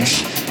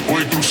Jesús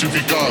fue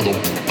crucificado,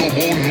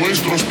 tomó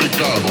nuestros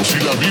pecados y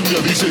la Biblia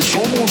dice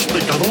somos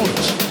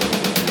pecadores.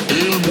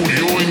 Él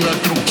murió en la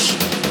cruz,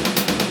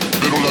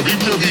 pero la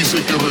Biblia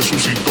dice que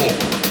resucitó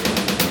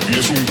y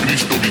es un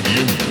Cristo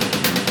viviente.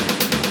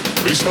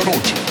 Esta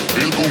noche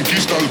Él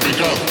conquista al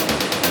pecado,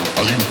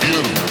 al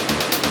infierno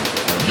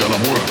y a la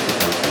muerte.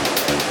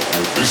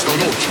 Esta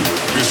noche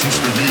Jesús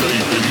te mira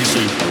y te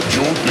dice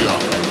yo te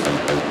amo.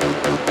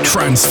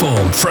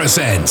 Transform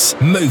presents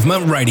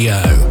Movement Radio.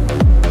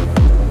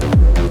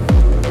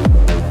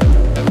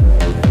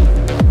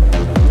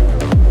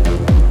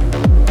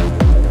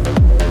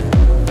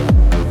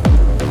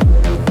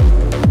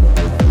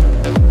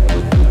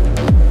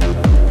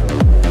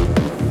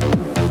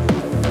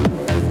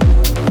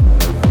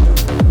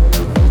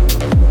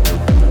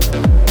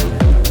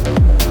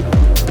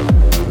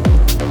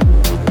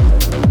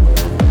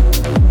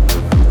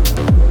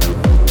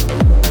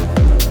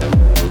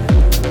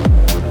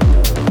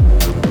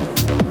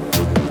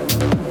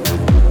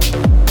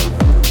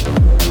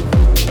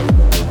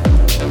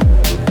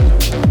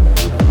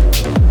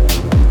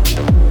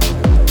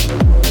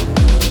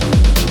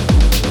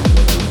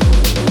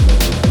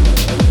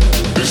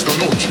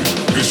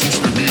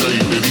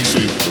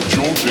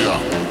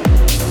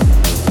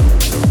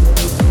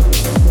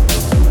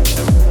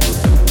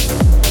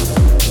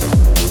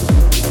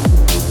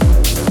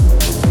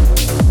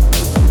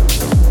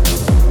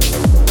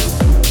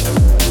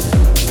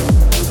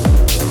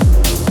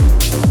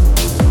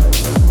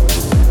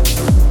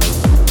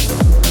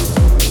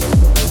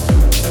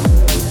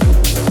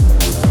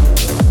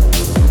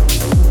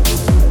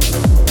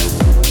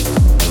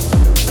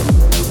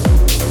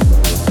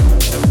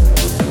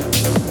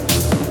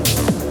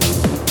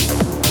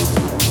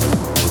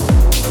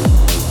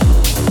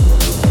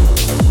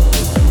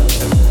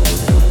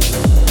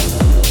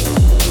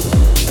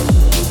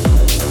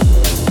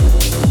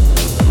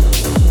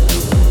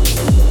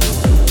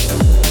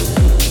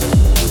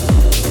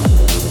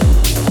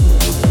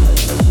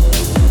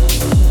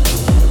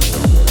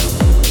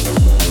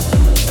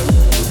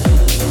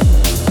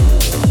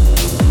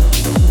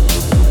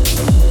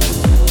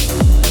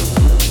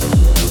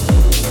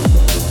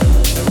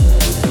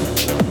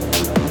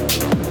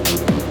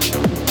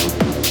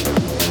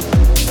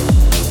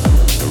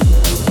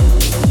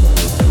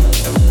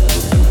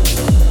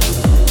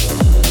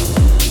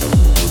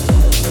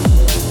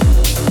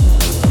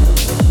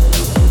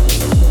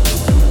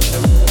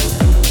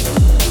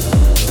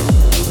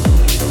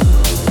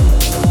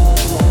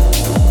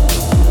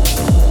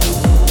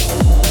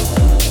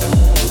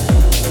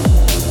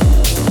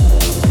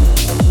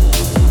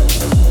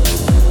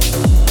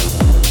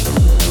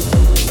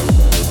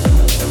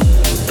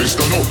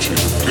 noche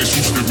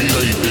Jesús te mira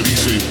y te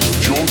dice,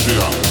 yo te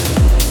amo.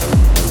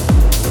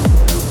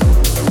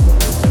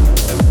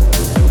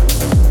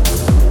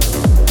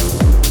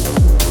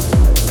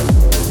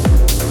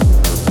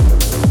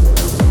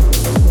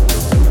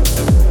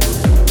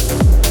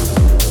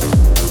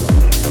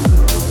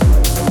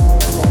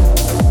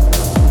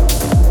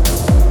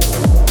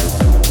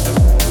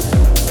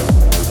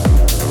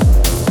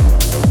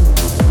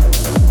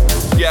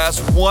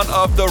 Yes, one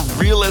of the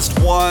realest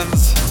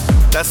ones.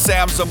 That's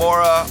Sam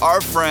Zamora,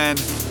 our friend.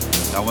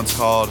 That one's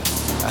called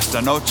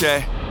Esta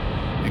Noche.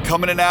 And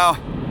coming in now,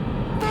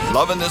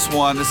 loving this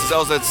one. This is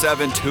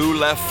LZ7, 2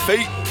 Left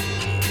Feet.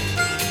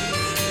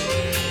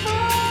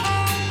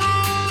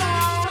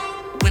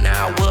 When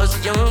I was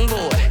a young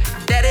boy,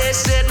 Daddy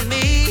said to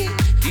me,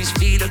 these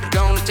feet are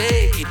gonna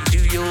take you to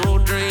your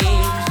dreams.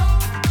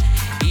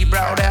 He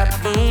brought out the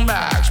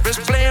boombox, press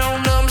play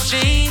on the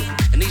machine,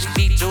 and these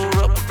feet tore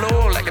up the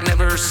floor like I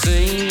never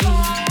seen.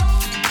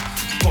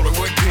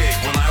 Polaroid pic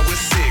when I was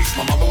 6.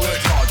 My mama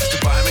worked hard just to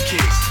buy me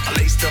kicks. I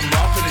laced them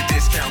up in a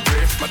discount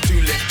thrift. My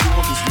 2 left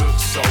Jordans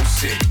looked so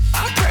sick.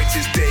 I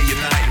practiced day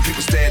and night and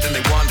people stared and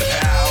they wondered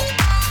how.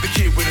 The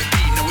kid with a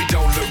feet, no, he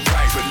don't look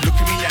right, but look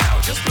at me now,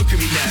 just look at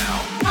me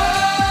now.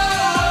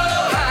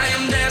 Oh, I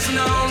am dancing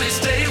on these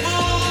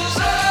tables.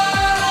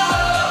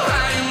 Oh,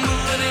 I am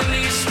moving in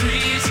these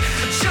streets.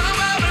 Jump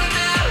up and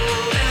down,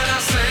 and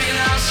I sing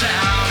and I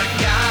shout. I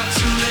got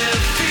 2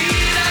 left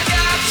feet, I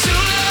got 2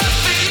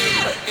 left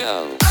feet.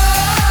 Go.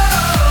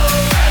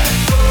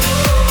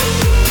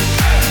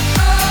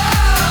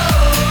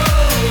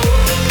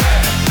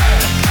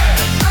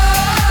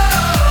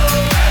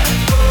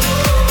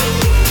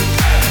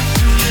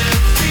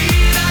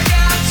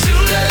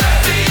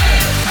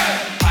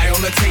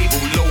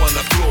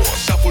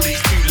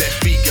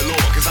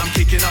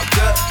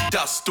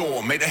 Dust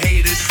storm, made the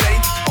haters say,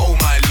 oh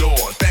my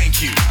Lord,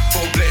 thank you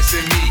for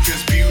blessing me,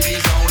 cause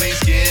beauty's only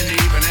skin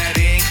deep and that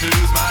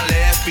includes my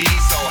left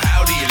feet, so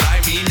how do you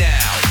like me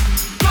now?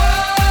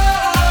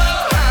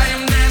 Oh, I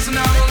am dancing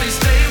on these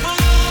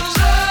tables.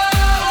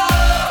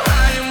 Oh,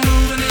 I am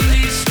moving in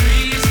these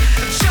streets.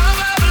 Jump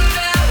up and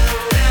down,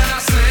 and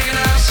I sing and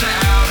I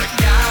shout. I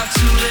got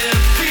 2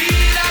 left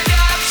feet, I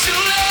got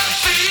 2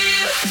 left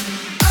feet.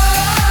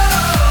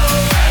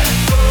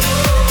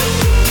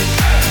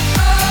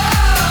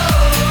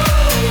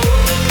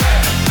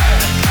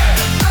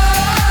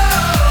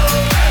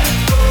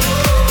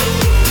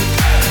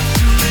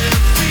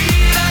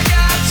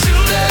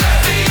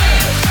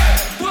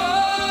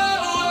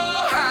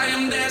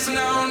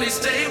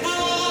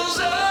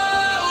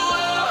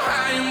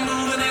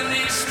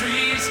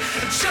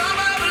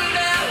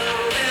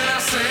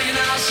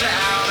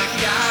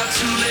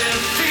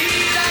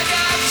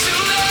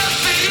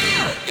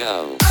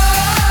 Go.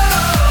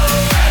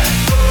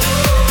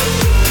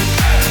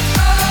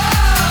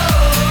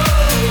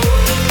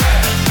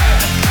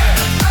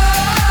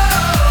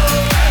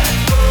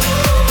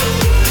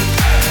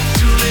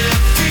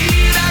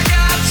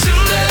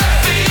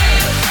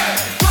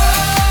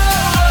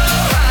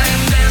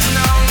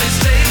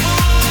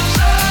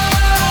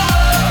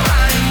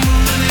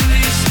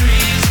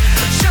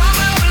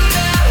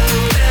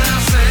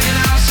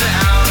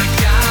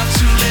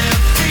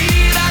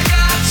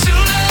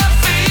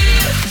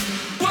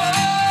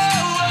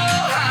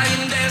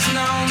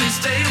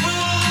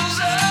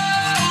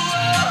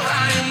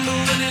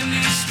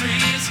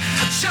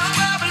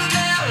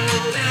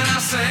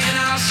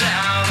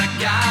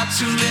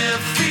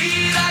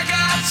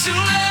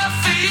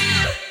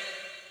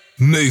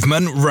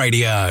 Movement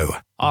Radio.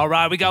 All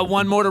right, we got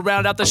one more to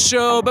round out the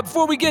show. But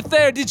before we get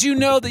there, did you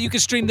know that you can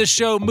stream the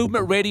show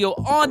Movement Radio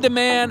on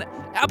demand?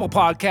 Apple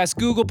Podcasts,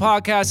 Google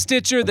Podcasts,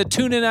 Stitcher, the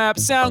TuneIn app,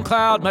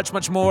 SoundCloud, much,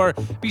 much more.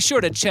 Be sure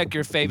to check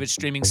your favorite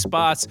streaming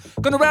spots.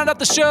 Gonna round out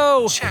the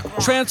show.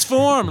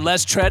 Transform,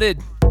 less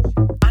treaded.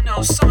 I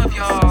know some of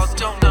y'all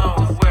don't know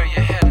where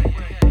you're headed.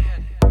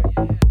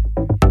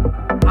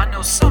 I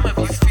know some of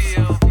you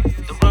feel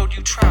the road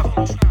you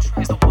travel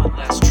is the one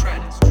less treaded.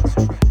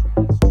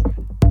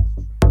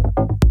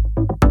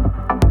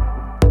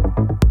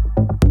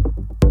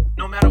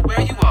 No matter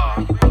where you are,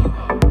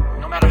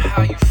 no matter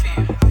how you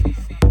feel,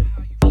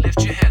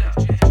 lift your head up,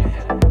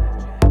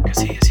 'cause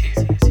he is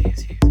here,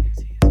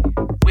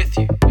 with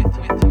you.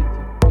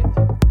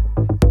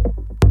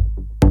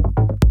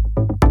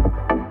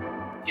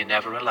 You're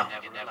never alone.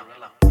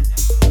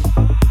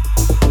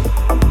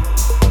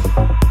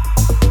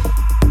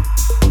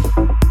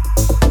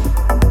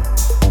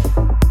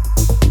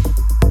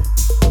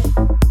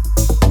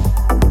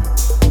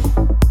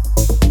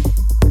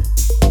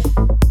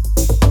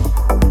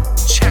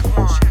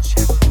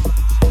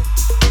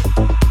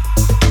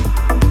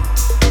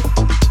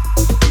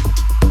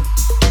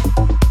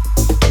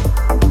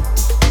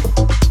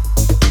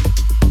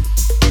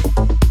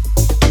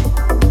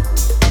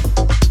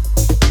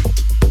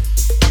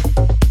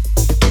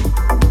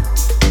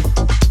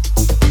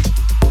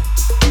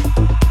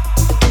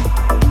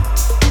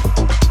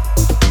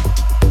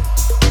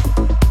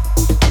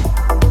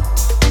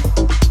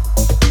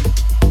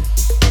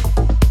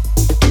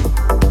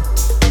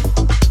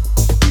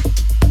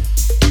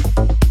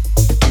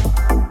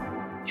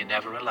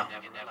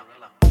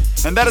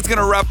 that is going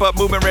to wrap up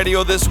Movement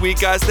Radio this week,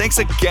 guys. Thanks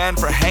again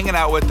for hanging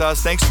out with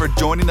us. Thanks for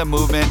joining the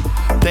movement.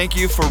 Thank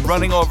you for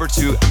running over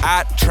to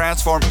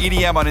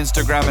 @TransformEDM on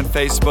Instagram and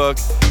Facebook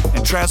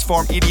and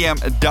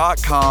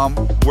TransformEDM.com,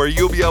 where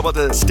you'll be able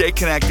to stay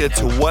connected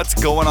to what's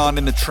going on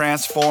in the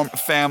Transform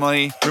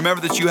family.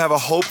 Remember that you have a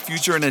hope,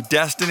 future, and a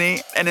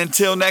destiny. And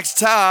until next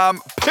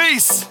time,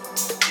 peace!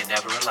 You're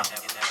never alone.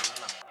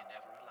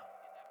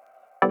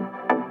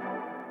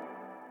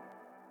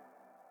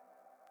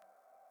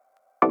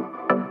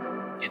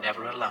 You're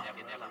never alone.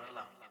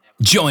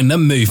 Join the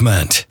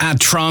movement at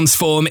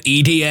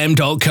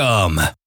transformedm.com.